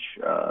cage.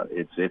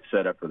 It's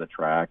set up for the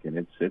track,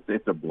 and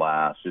it's a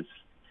blast.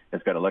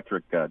 It's got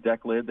electric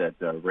deck lid that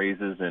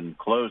raises and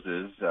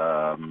closes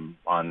on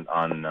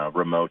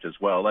remote as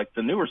well, like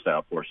the newer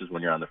style Porsches.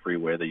 When you're on the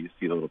freeway, you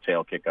see the little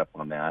tail kick up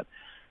on that.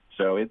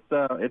 So it's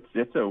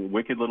a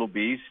wicked little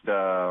beast,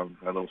 a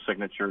little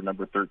signature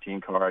number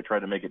 13 car. I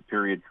tried to make it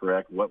period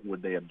correct. What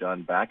would they have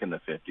done back in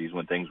the 50s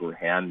when things were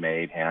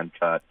handmade, hand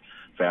cut,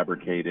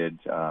 fabricated,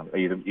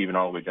 even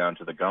all the way down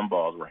to the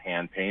gumballs were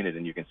hand painted,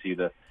 and you can see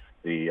the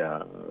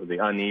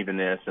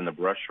unevenness and the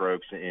brush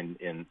strokes in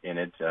it.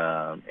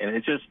 And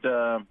it just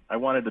I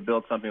wanted to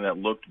build something that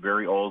looked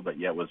very old but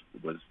yet was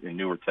in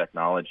newer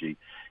technology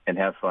and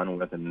have fun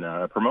with, and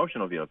a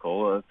promotional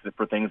vehicle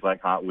for things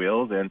like Hot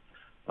Wheels. And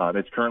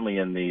it's currently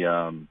in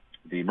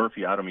the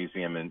Murphy Auto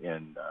Museum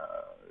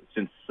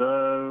since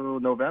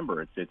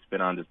November. It's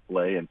been on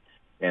display, and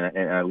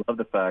I love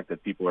the fact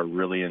that people are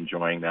really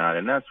enjoying that.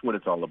 And that's what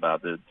it's all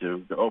about,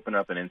 to open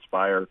up and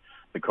inspire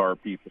the car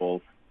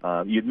people.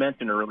 You'd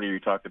mentioned earlier, you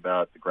talked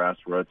about the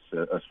grassroots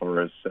as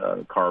far as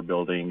car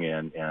building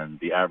and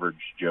the average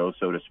Joe,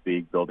 so to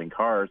speak, building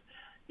cars.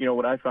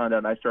 What I found out,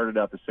 and I started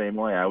out the same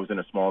way. I was in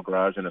a small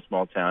garage in a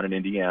small town in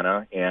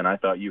Indiana, and I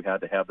thought you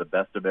had to have the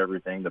best of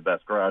everything, the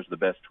best garage, the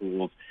best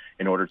tools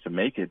in order to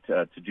make it,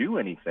 to do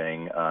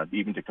anything,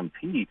 even to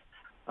compete.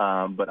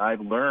 But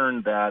I've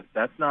learned that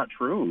that's not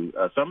true.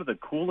 Some of the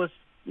coolest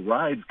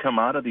rides come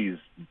out of these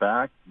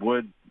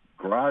backwood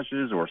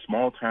garages or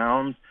small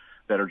towns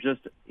that are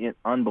just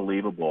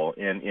unbelievable.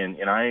 And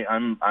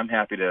I'm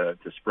happy to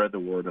spread the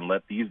word and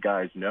let these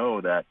guys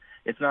know that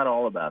it's not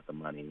all about the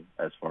money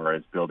as far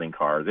as building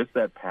cars. It's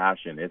that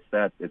passion. It's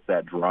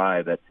that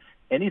drive that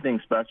anything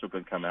special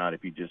can come out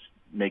if you just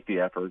make the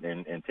effort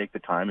and take the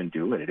time and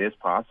do it. It is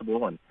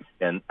possible.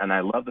 And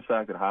I love the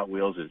fact that Hot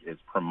Wheels is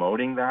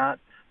promoting that.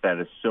 that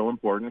is so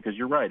important, because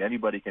you're right.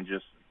 Anybody can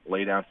just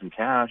lay down some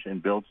cash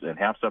and build and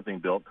have something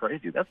built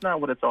crazy. That's not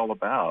what it's all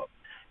about.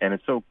 And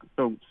it's so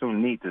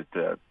neat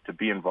to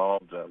be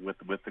involved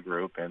with the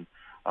group and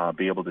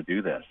be able to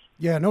do this.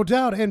 Yeah, no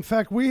doubt. In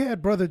fact, we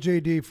had Brother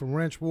JD from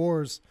Wrench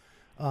Wars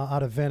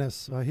out of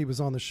Venice. He was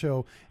on the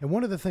show, and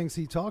one of the things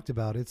he talked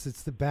about, it's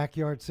the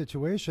backyard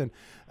situation.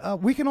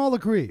 We can all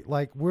agree,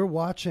 like, we're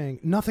watching,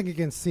 nothing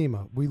against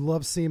SEMA. We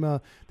love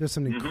SEMA. There's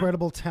some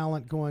incredible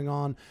talent going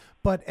on.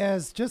 But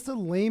as just a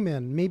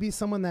layman, maybe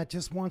someone that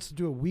just wants to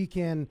do a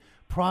weekend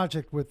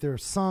project with their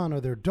son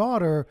or their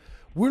daughter,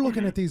 we're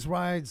looking at these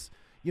rides,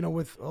 you know,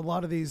 with a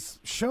lot of these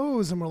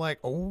shows, and we're like,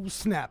 oh,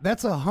 snap,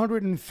 that's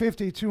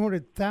 150,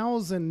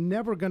 200,000,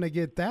 never going to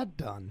get that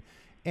done.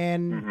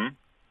 And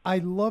I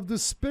love the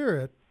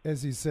spirit,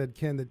 as you said,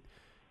 Ken,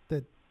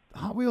 that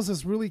Hot Wheels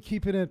is really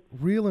keeping it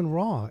real and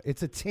raw.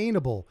 It's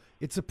attainable.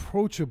 It's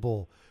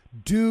approachable.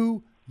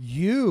 Do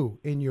you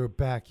in your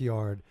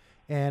backyard.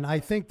 And I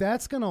think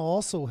that's going to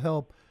also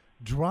help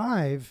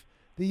drive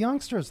the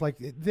youngsters. Like,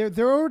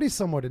 they're already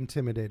somewhat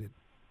intimidated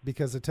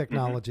because of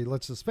technology.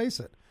 Let's just face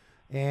it.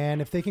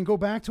 And if they can go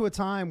back to a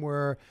time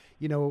where,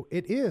 you know,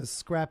 it is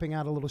scrapping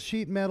out a little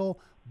sheet metal,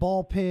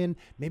 ball pin,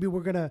 maybe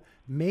we're going to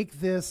make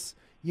this,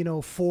 you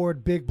know,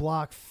 Ford big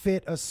block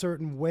fit a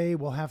certain way.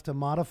 We'll have to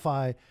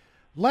modify.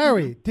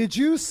 Larry, did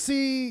you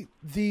see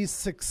the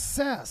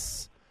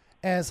success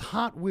as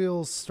Hot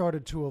Wheels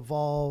started to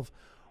evolve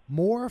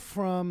more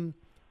from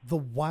the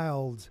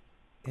wild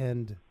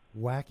and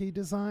wacky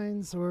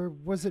designs, or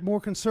was it more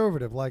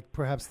conservative, like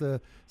perhaps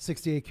the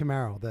 '68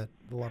 Camaro that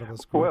a lot of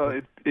us grew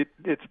up with?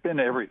 It's been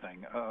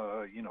everything.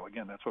 You know,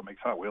 again, that's what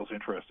makes Hot Wheels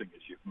interesting,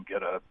 is you can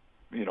get a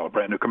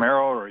brand new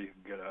Camaro, or you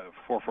can get a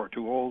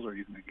 442 Olds, or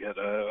you can get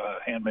a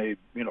handmade,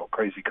 you know,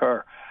 crazy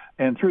car.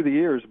 And through the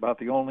years, about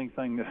the only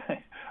thing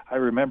that I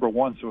remember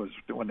once was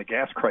when the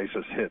gas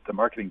crisis hit. The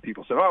marketing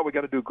people said, "Oh, we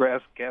got to do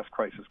gas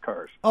crisis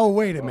cars." Oh,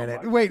 wait a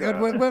minute! Wait,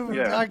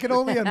 yeah. I can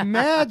only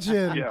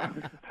imagine. Yeah.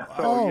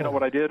 So you know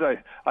what I did?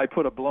 I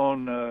put a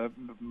blown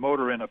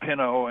motor in a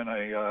Pinto, and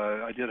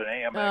I did an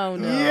AMX. Oh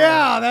no!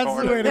 Yeah, that's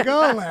the way to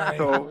go, Larry.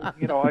 So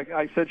you know,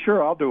 I said,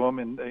 sure, I'll do them,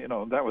 and you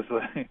know, that was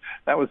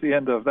the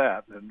end of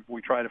that. And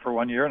we tried it for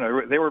 1 year,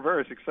 and they were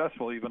very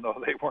successful, even though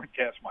they weren't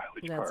gas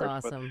mileage cars.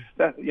 That's awesome.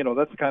 But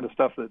that's the kind of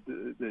stuff that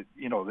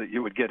you know, that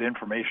you would get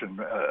information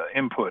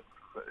input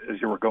as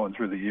you were going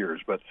through the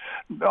years. But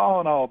all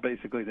in all, they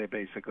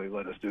basically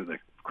let us do the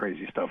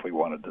crazy stuff we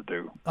wanted to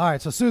do. All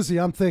right, so Susie,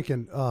 I'm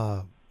thinking,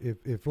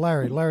 if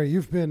Larry,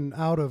 you've been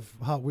out of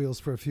Hot Wheels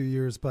for a few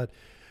years, but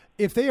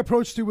if they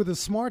approached you with a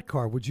smart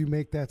car, would you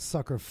make that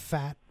sucker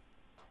fat,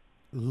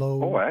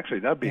 low? Oh, actually,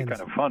 that'd be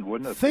kind of fun,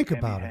 wouldn't it? Think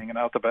about it. Hanging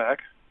out the back.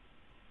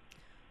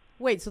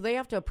 Wait, so they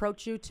have to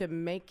approach you to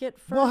make it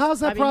first? Well, how's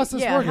that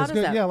process work? How does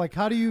that? Yeah, like,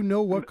 how do you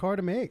know what car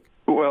to make?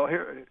 Well,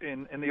 here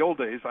in the old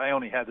days, I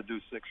only had to do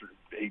 6 or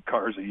 8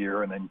 cars a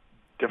year, and then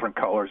different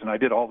colors, and I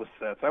did all the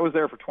sets. I was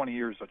there for 20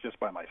 years just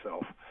by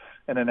myself,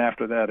 and then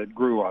after that, it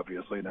grew,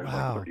 obviously, and there's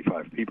like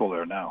 35 people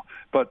there now.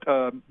 But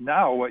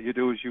now what you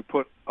do is you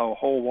put a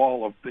whole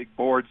wall of big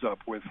boards up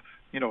with,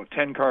 you know,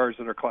 10 cars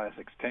that are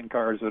classics, 10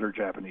 cars that are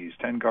Japanese,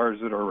 10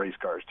 cars that are race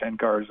cars, 10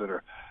 cars that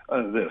are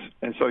this,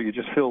 and so you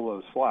just fill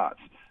those slots.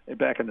 And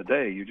back in the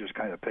day, you just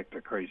kind of picked a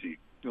crazy,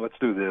 let's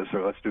do this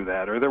or let's do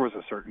that, or there was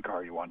a certain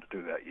car you wanted to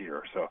do that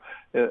year. So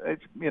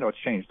it's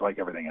changed like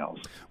everything else.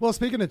 Well,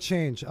 speaking of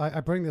change, I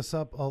bring this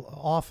up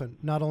often,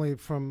 not only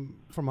from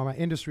my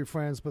industry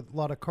friends, but a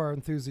lot of car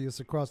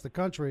enthusiasts across the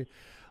country.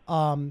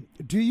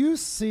 Do you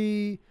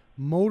see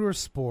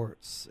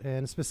motorsports,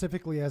 and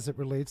specifically as it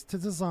relates to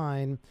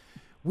design?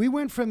 We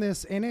went from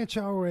this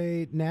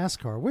NHRA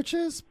NASCAR, which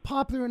is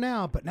popular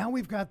now, but now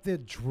we've got the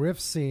drift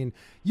scene.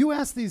 You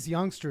ask these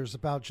youngsters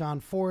about John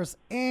Force,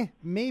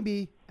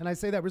 maybe, and I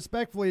say that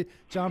respectfully,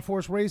 John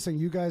Force Racing,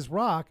 you guys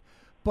rock,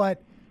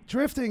 but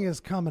drifting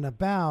is coming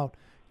about.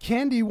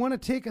 Ken, do you want to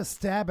take a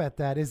stab at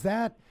that? Is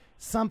that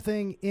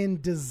something in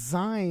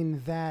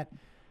design that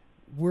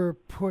we're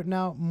putting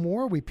out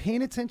more? Are we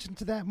paying attention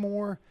to that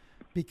more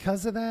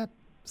because of that?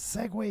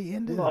 Segue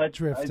into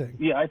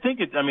drifting. I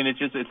think it. I mean,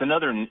 it's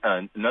another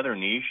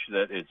niche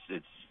that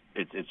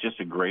it's just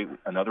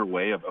another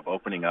way of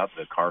opening up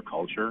the car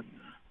culture.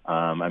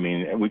 I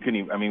mean, we couldn't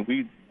even. I mean,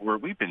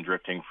 we've been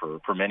drifting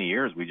for many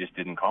years. We just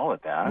didn't call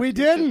it that. We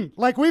didn't.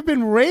 Like, we've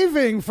been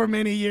raving for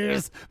many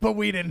years, but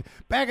we didn't.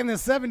 Back in the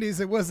 70s,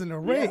 it wasn't a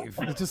rave.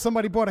 It's just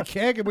somebody bought a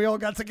keg and we all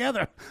got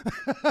together.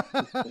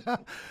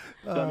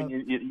 So, I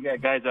mean, you got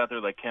guys out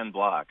there like Ken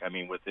Block. I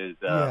mean, with his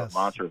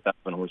monster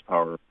 1,000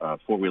 horsepower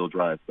 4-wheel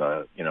drive,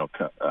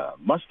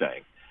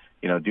 Mustang.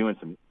 You know, doing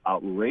some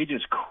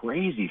outrageous,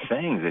 crazy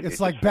things. It's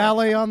like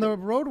ballet on the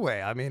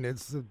roadway. I mean,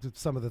 it's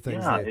some of the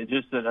things. Yeah, it's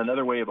just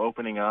another way of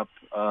opening up,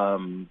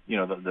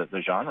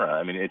 the genre.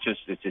 I mean, it's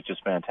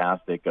just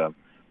fantastic. You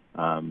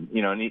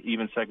know, and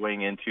even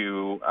segueing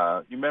into,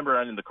 you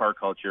remember in the car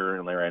culture,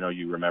 and Larry, I know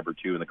you remember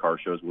too, in the car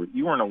shows, where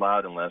you weren't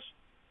allowed unless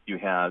you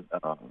had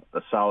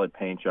a solid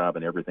paint job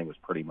and everything was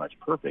pretty much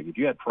perfect. If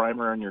you had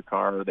primer on your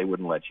car, they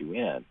wouldn't let you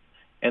in.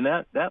 and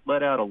that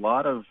let out a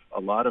lot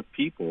of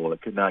people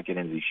that could not get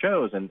into these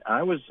shows. And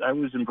I was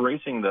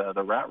embracing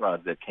the rat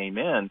rods that came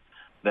in.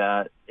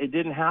 That it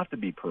didn't have to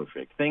be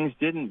perfect. Things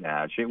didn't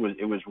match. It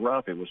was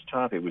rough. It was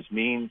tough. It was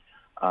mean.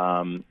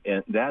 And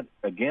that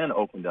again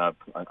opened up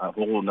a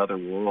whole another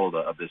world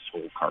of this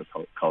whole car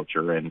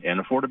culture and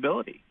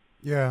affordability.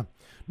 Yeah,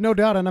 no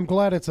doubt, and I'm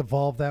glad it's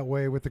evolved that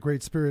way with the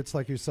great spirits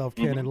like yourself,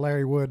 Ken, and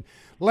Larry Wood.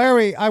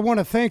 Larry, I want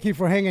to thank you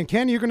for hanging.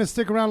 Ken, you're going to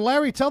stick around.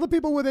 Larry, tell the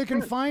people where they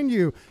can find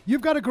you.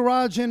 You've got a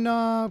garage in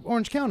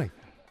Orange County.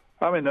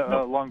 I'm in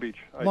Long Beach.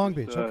 Long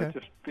Beach, okay.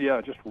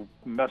 Just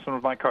messing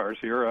with my cars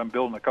here. I'm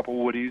building a couple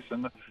Woodies,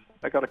 and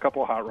I got a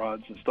couple hot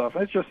rods and stuff.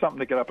 It's just something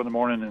to get up in the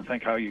morning and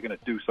think how you're going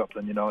to do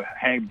something,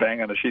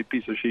 bang on a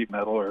piece of sheet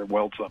metal or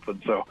weld something.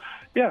 So,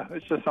 yeah,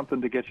 it's just something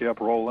to get you up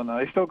rolling.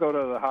 I still go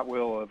to the Hot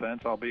Wheel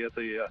events. I'll be at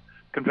the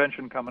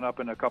convention coming up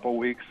in a couple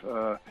weeks,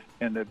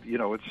 and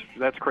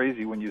that's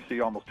crazy when you see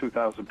almost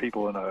 2,000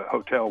 people in a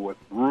hotel with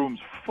rooms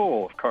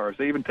full of cars.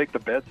 They even take the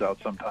beds out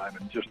sometime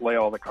and just lay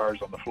all the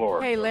cars on the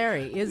floor. Hey,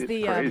 Larry, is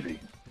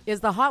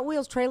the Hot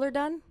Wheels trailer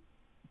done?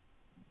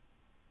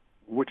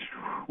 Which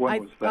one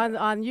was that?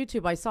 On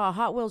YouTube, I saw a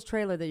Hot Wheels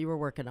trailer that you were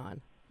working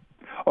on.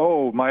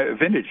 Oh, my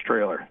vintage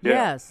trailer. Yeah.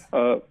 Yes.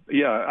 That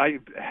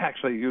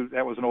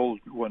was an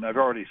old one. I've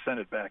already sent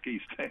it back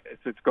east.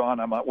 It's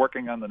gone. I'm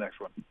working on the next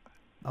one.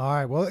 All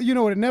right. Well, you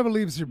know what? It never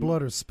leaves your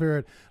blood or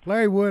spirit.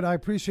 Larry Wood, I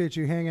appreciate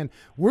you hanging.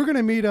 We're going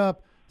to meet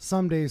up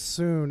someday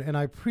soon, and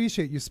I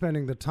appreciate you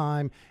spending the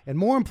time and,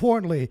 more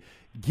importantly,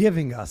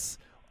 giving us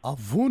a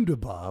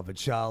wunderbar of a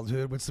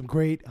childhood with some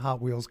great Hot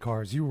Wheels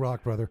cars. You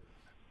rock, brother.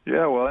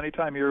 Yeah, well,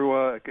 anytime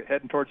you're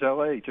heading towards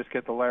L.A., just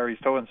get the Larry's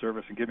Towing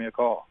Service and give me a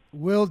call.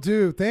 Will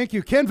do. Thank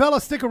you. Ken Vella,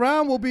 stick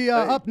around. We'll be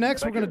up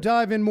next. We're going to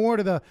dive in more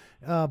to the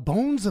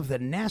bones of the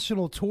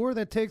national tour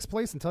that takes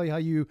place and tell you how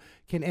you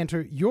can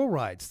enter your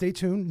ride. Stay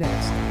tuned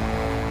next.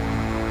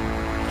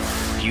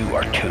 You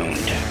are tuned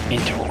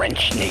into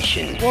Wrench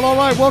Nation. Well, all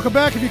right. Welcome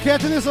back. If you're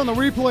catching this on the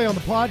replay on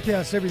the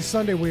podcast, every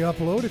Sunday we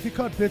upload. If you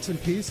caught bits and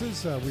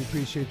pieces, we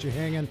appreciate you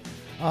hanging.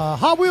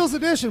 Hot Wheels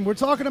Edition. We're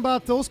talking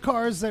about those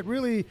cars that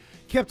really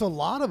kept a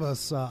lot of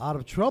us out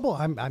of trouble.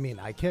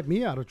 I kept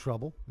me out of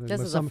trouble.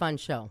 This is a fun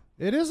show.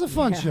 It is a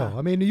fun show.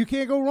 I mean, you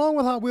can't go wrong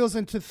with Hot Wheels.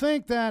 And to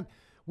think that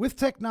with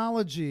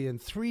technology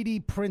and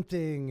 3D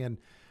printing and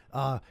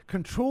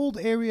controlled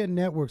area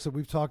networks that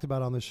we've talked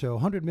about on the show,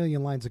 100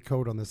 million lines of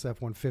code on this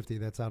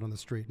F-150 that's out on the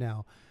street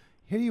now.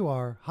 Here you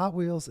are. Hot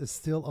Wheels is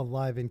still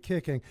alive and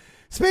kicking.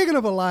 Speaking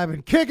of alive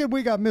and kicking,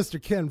 we got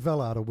Mr. Ken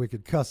Vella out of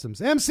Wicked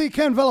Customs. MC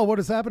Ken Vella, what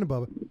is happening,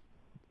 Bubba?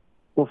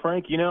 Well,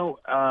 Frank,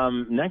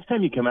 next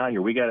time you come out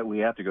here, we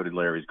have to go to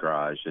Larry's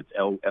garage. It's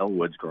L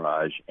Wood's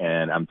garage,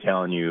 and I'm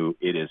telling you,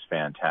 it is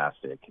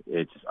fantastic.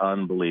 It's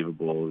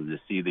unbelievable to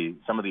see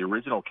some of the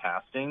original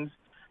castings,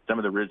 some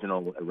of the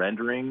original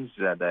renderings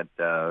that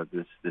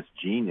this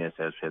genius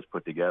has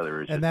put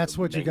together. And that's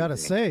what you got to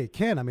say,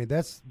 Ken. I mean,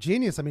 that's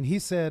genius. I mean, he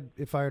said,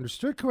 if I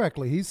understood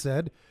correctly, he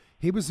said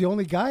he was the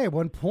only guy at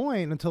one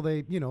point until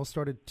they,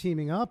 started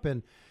teaming up.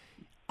 And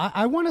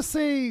I want to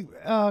say,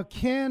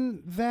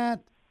 Ken,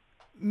 that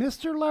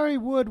Mr. Larry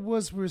Wood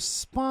was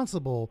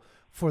responsible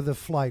for the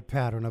flight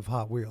pattern of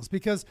Hot Wheels.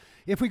 Because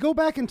if we go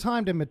back in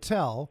time to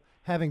Mattel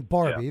having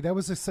Barbie, that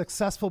was a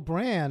successful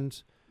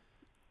brand.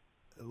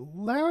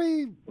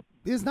 Larry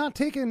is not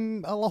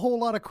taking a whole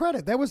lot of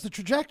credit. That was the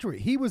trajectory.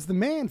 He was the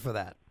man for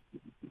that.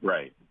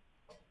 Right.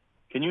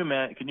 Can you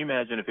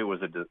imagine if it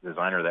was a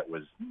designer that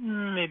was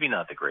maybe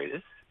not the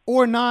greatest?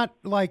 Or not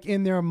like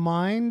in their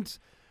mind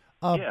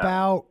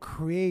about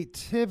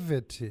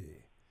creativity.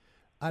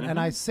 And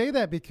I say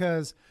that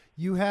because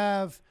you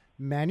have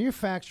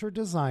manufacturer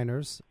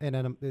designers,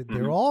 and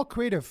they're all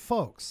creative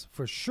folks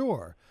for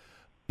sure,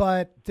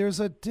 but there's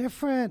a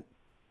different,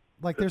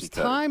 there's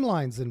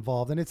timelines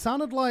involved. And it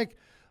sounded like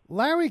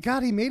Larry,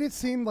 he made it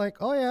seem like,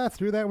 oh yeah, I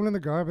threw that one in the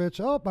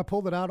garbage. Oh, I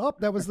pulled it out. Oh,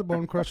 that was the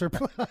Bone Crusher.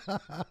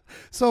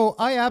 So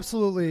I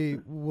absolutely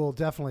will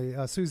definitely,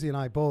 Susie and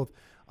I both,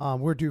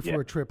 we're due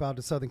for a trip out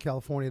to Southern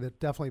California that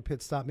definitely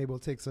pit stop. Maybe we'll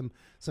take some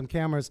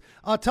cameras.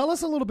 Tell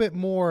us a little bit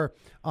more.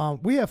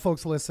 We have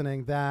folks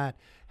listening that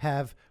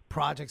have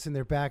projects in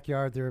their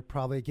backyard. They're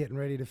probably getting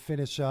ready to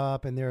finish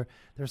up, and they're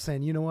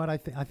saying, you know what, I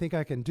think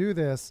I can do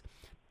this.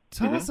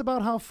 Tell us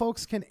about how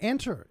folks can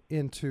enter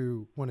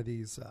into one of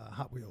these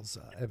Hot Wheels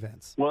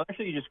events. Well,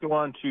 actually, you just go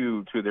on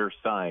to their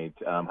site,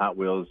 Hot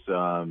Wheels,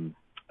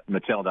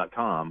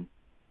 Mattel.com,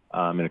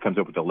 and it comes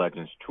up with the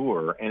Legends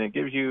Tour, and it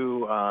gives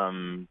you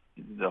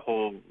the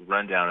whole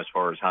rundown as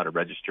far as how to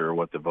register,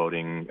 what the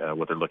voting,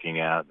 what they're looking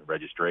at, the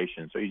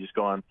registration. So you just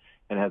go on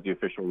and have the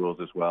official rules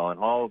as well, and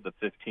all of the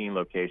 15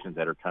 locations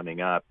that are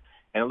coming up.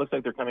 And it looks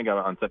like they're coming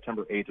up on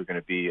September 8th. They're going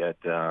to be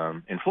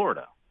in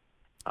Florida,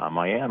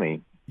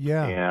 Miami.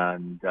 Yeah.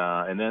 And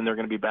then they're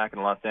going to be back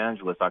in Los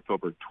Angeles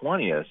October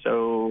 20th.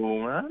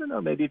 So I don't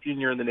know, maybe if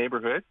you're in the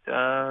neighborhood,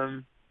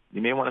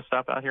 you may want to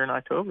stop out here in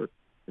October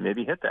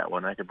maybe hit that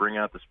one. I could bring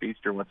out the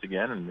Speedster once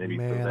again and maybe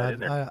throw that in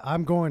there.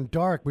 I'm going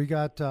dark. We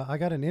got I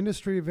got an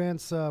industry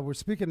events. We're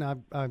speaking.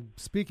 I'm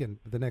speaking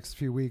the next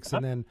few weeks,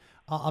 and then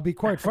I'll be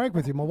quite frank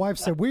with you. My wife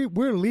said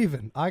we're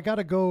leaving. I got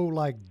to go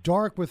like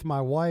dark with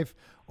my wife,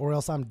 or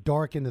else I'm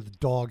dark into the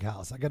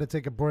doghouse. I got to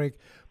take a break.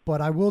 But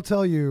I will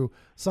tell you,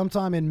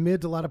 sometime in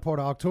mid to latter part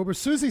of October,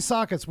 Susie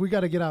Sockets, we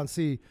got to get out and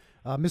see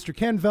Mr.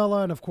 Ken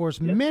Vella, and of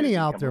course many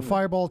out there.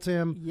 Fireball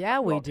Tim. Yeah,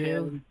 we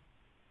do.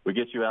 We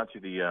get you out to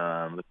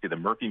the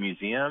Murphy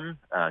Museum,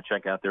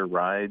 check out their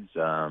rides,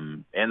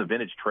 and the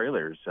vintage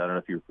trailers. I don't know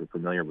if you're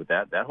familiar with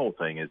that. That whole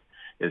thing is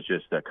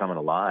just coming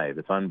alive.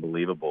 It's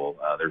unbelievable.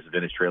 There's a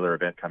vintage trailer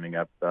event coming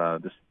up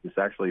this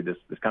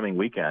coming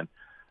weekend,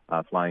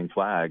 Flying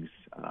Flags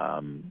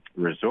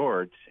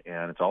Resort,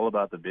 and it's all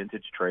about the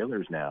vintage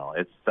trailers now.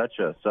 It's such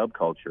a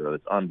subculture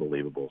that's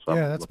unbelievable. So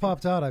yeah, that's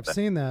popped out. I've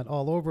seen that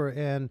all over,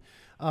 and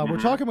we're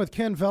talking with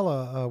Ken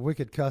Vella,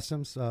 Wicked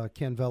Customs,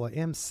 Ken Vella,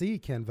 MC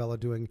Ken Vella,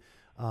 doing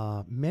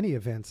many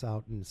events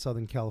out in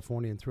Southern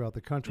California and throughout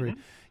the country.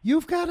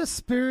 You've got a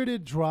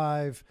spirited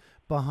drive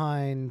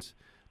behind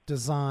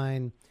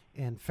design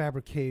and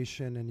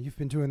fabrication, and you've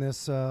been doing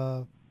this,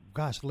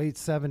 late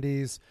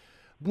 70s.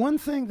 One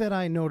thing that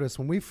I noticed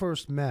when we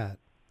first met,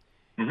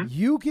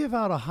 you give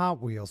out a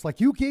Hot Wheels. Like,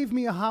 you gave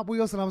me a Hot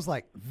Wheels, and I was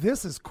like,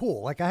 this is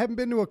cool. Like, I haven't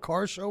been to a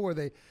car show where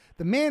the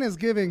man is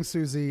giving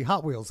Susie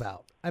Hot Wheels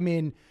out. I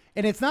mean,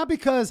 and it's not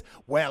because,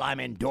 well, I'm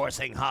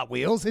endorsing Hot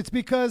Wheels. It's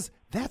because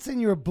that's in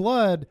your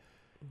blood.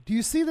 Do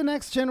you see the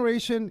next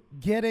generation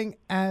getting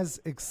as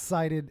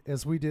excited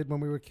as we did when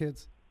we were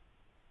kids?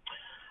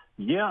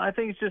 Yeah, I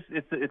think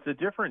it's a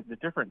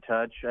different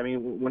touch. I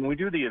mean, when we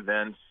do the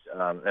events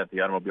at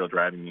the Automobile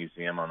Driving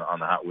Museum on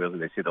the Hot Wheels,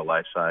 they see the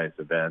life-size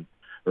event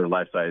or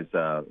life-size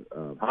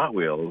Hot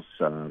Wheels.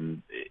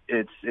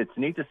 It's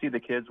neat to see the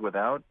kids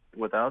without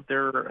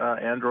their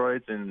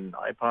Androids and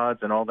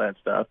iPods and all that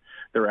stuff.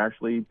 They're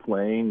actually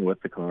playing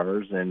with the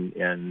cars and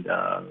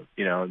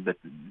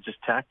just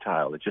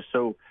tactile. It's just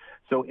so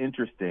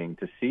interesting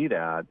to see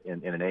that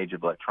in an age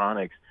of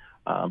electronics.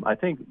 I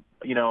think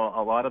a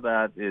lot of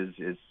that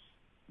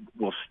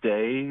will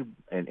stay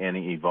and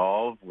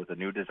evolve with the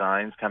new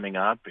designs coming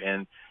up,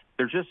 and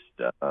they're just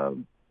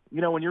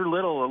when you're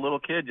a little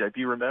kid, if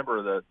you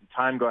remember, the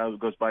time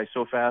goes by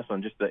so fast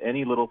on just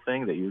any little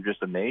thing that you're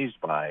just amazed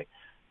by,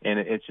 and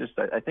it's just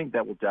I think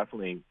that will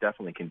definitely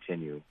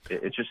continue.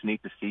 It's just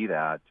neat to see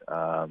that,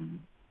 and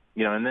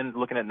then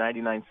looking at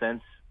 99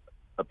 cents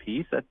a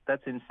piece,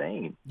 that's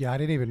insane. Yeah, I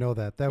didn't even know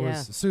that. That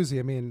was Susie.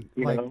 I mean,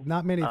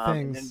 not many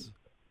things.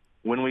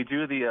 When we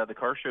do the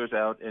car shows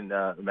out in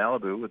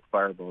Malibu with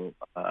Fireball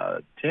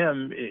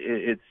Tim,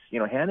 it's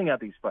handing out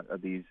these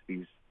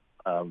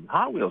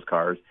Hot Wheels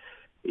cars.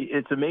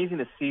 It's amazing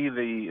to see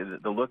the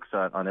looks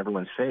on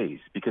everyone's face,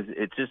 because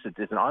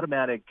it's an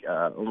automatic,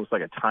 almost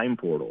like a time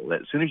portal.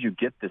 That as soon as you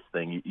get this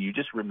thing, you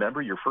just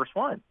remember your first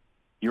one.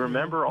 You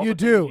remember all. You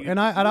do, and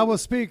I will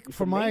speak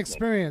from my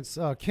experience,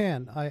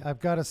 Ken.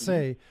 I've got to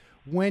say,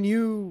 when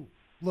you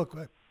look,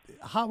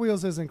 Hot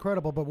Wheels is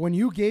incredible, but when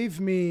you gave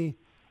me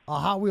a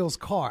Hot Wheels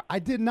car, I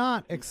did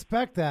not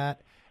expect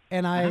that,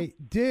 and I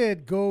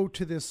did go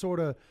to this sort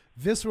of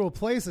visceral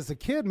place as a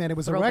kid, man. It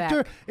was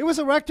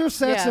Erector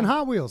sets and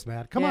Hot Wheels,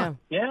 man. Come on.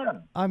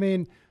 Yeah. I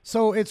mean,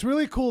 so it's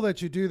really cool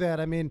that you do that.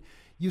 I mean,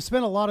 you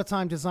spent a lot of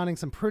time designing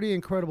some pretty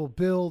incredible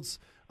builds.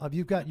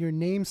 You've got your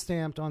name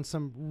stamped on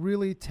some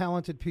really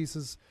talented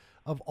pieces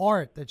of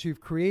art that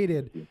you've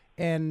created.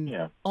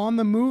 And on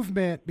the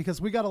movement,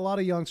 because we got a lot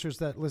of youngsters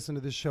that listen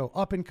to this show,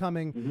 up and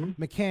coming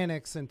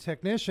mechanics and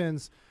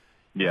technicians.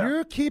 Yeah.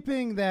 You're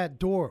keeping that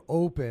door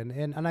open,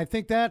 and I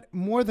think that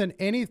more than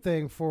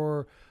anything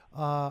for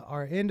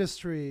our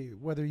industry,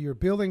 whether you're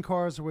building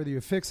cars or whether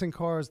you're fixing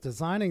cars,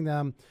 designing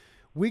them,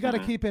 we got to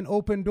keep an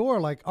open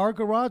door. Like our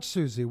garage,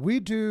 Susie, we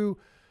do,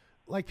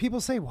 like people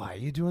say, why are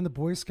you doing the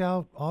Boy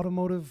Scout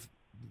automotive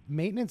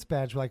maintenance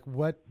badge? Like,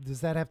 what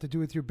does that have to do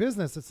with your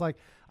business? It's like,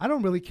 I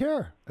don't really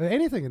care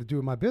anything to do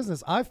with my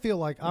business. I feel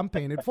like I'm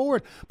paying it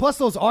forward. Plus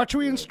those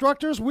archery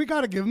instructors, we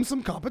got to give them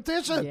some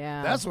competition.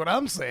 Yeah. That's what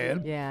I'm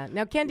saying. Yeah.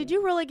 Now, Ken, did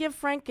you really give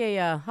Frank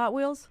a Hot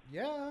Wheels?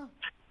 Yeah.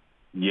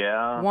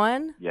 Yeah.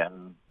 One? Yeah.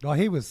 Oh,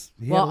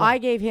 I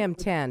gave him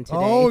 10 today.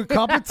 Oh,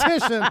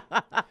 competition.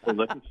 Well,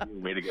 look at you.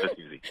 Way to go,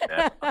 Susie.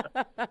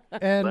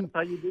 And that's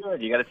how you do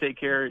it. You got to take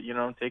care of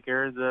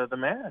the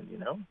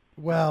man,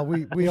 Well,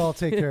 we all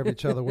take care of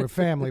each other. We're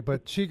family,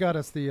 but she got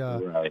us the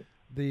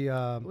we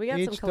got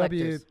HW. some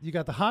collectors. You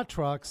got the hot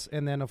trucks,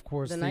 and then of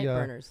course the the night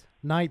burners.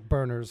 Night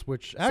burners,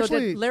 which So actually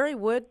did Larry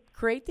Wood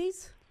create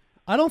these?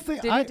 I don't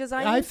think Did he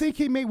design I these? think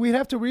he made. We'd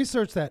have to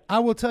research that. I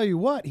will tell you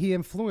what, he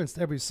influenced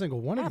every single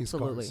one of these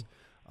cars.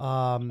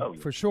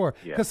 For sure.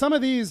 Because some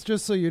of these,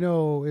 just so you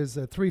know, is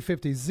a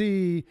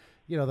 350Z,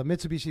 the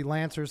Mitsubishi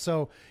Lancer.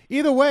 So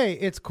either way,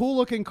 it's cool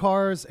looking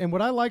cars. And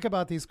what I like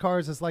about these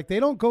cars is like they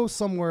don't go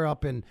somewhere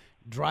up and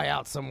dry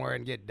out somewhere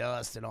and get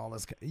dust and all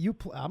this.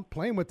 I'm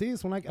playing with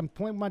these when I'm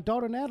playing with my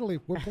daughter Natalie.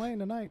 We're playing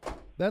tonight.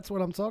 That's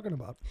what I'm talking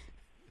about.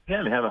 Yeah,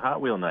 and have a Hot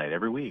Wheel night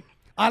every week.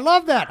 I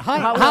love that.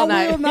 Hot Wheel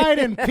Wheel night. night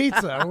and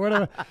pizza or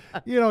whatever.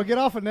 Get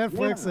off of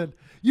Netflix. And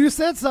you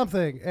said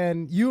something,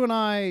 and you and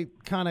I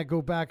kind of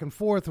go back and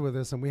forth with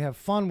this, and we have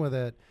fun with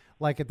it,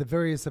 like at the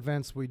various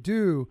events we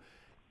do.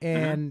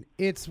 And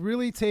it's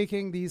really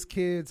taking these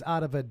kids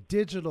out of a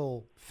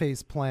digital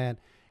face plant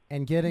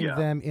and getting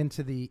them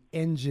into the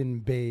engine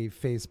bay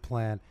face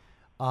plant.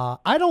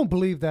 I don't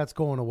believe that's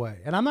going away.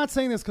 And I'm not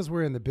saying this because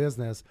we're in the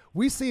business.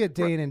 We see it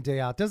day in and day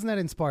out. Doesn't that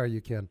inspire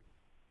you, Ken?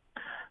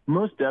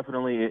 Most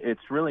definitely.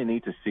 It's really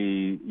neat to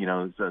see,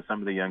 some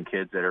of the young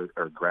kids that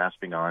are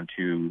grasping on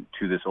to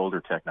this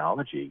older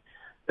technology.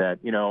 That,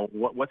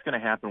 what's going to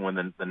happen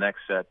when the next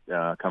set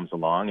comes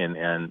along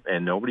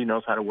and nobody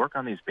knows how to work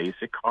on these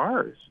basic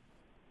cars.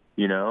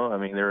 I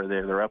mean,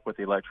 they're up with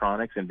the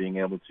electronics and being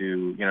able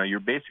to, you're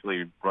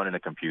basically running a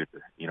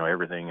computer.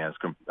 Everything has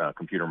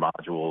computer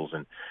modules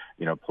and,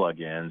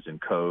 plug-ins and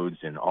codes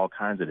and all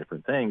kinds of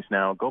different things.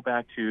 Now, go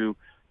back to,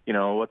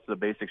 what's the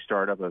basic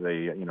startup of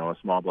a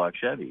small block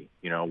Chevy?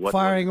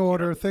 Firing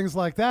order, things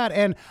like that.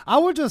 And I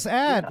would just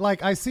add,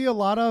 I see a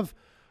lot of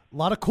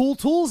cool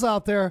tools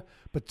out there,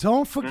 but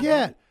don't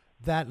forget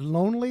that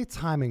lonely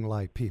timing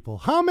light, people.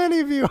 How many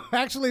of you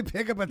actually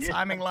pick up a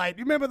timing light?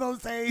 You remember those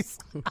days?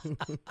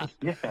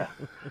 Yeah.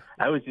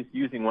 I was just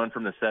using one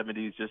from the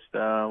 70s just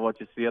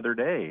the other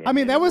day. I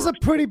mean, that was a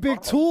pretty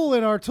big tool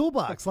in our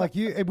toolbox.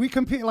 We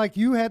compete,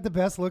 you had the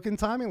best looking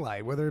timing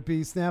light, whether it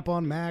be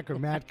Snap-on Mac or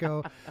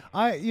Matco.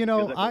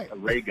 A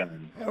ray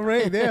gun. A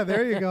ray,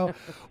 there you go.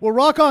 Well,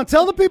 rock on.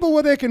 Tell the people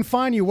where they can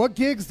find you. What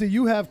gigs do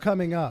you have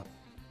coming up?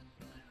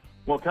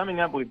 Well, coming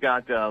up, we've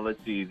got, at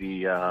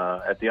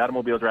the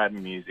Automobile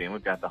Driving Museum,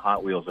 we've got the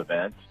Hot Wheels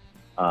event,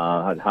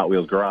 Hot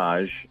Wheels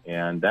Garage,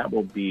 and that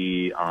will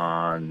be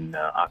on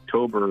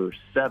October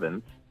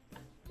 7th.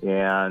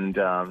 And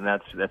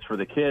that's for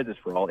the kids. It's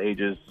for all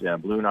ages,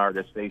 balloon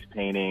artists, face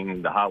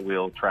painting, the Hot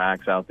Wheel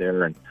tracks out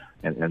there,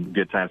 and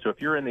good time. So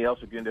if you're in the El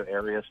Segundo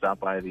area, stop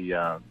by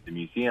the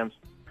museums,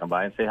 come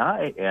by and say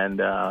hi, and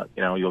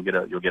you'll get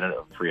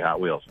a free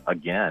Hot Wheels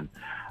again.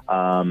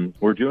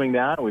 We're doing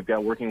that. We've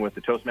got working with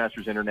the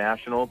Toastmasters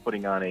International,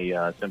 putting on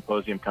a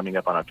symposium coming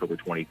up on October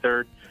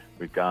 23rd.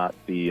 We've got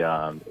the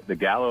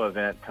Gallo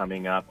event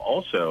coming up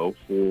also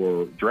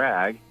for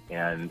drag,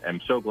 and I'm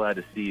so glad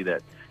to see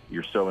that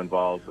you're so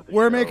involved with the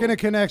We're show. making a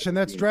connection.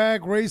 That's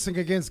drag racing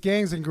against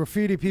gangs and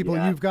graffiti people.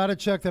 Yeah. You've got to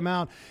check them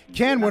out.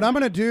 Ken, what I'm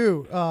going to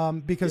do,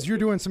 because you're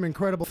doing some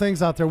incredible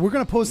things out there, we're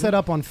going to post that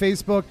up on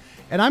Facebook,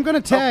 and I'm going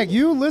to tag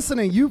you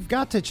listening. You've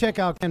got to check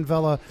out Ken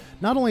Vella.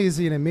 Not only is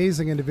he an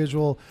amazing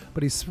individual,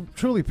 but he's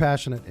truly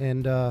passionate.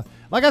 And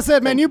like I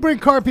said, man, you bring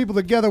car people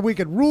together, we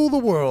could rule the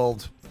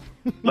world.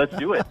 Let's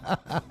do it.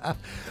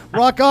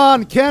 Rock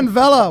on. Ken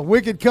Vella,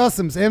 Wicked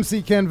Customs,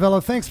 MC Ken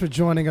Vella. Thanks for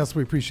joining us.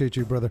 We appreciate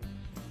you, brother.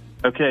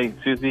 Okay,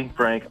 Susie,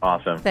 Frank,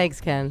 awesome.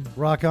 Thanks, Ken.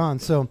 Rock on.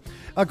 So,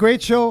 a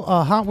great show.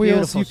 Hot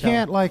Wheels. Beautiful You show.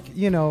 can't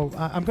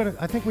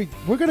I think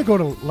we're gonna go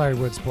to Larry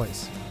Wood's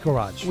place,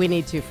 garage. We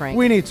need to, Frank.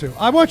 We need to.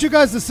 I want you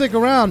guys to stick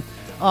around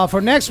for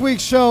next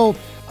week's show.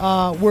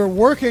 We're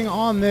working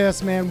on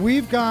this, man.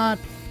 We've got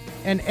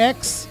an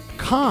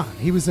ex-con.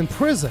 He was in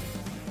prison.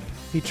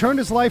 He turned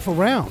his life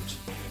around,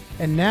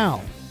 and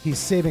now he's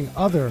saving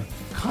other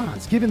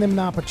cons, giving them an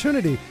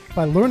opportunity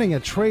by learning a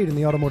trade in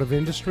the automotive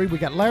industry. We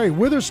got Larry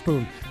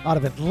Witherspoon out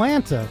of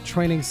Atlanta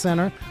Training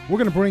Center. We're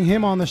going to bring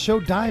him on the show,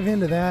 dive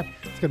into that.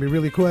 It's going to be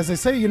really cool. As I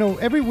say,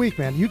 every week,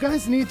 man, you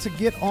guys need to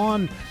get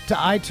on to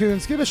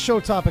iTunes, give us show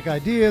topic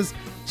ideas,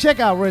 check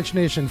out Wrench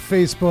Nation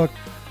Facebook.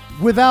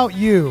 Without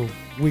you,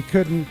 we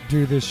couldn't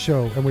do this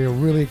show, and we are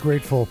really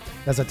grateful.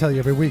 As I tell you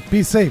every week,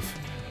 be safe,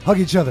 hug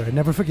each other, and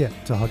never forget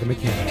to hug a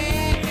mechanic.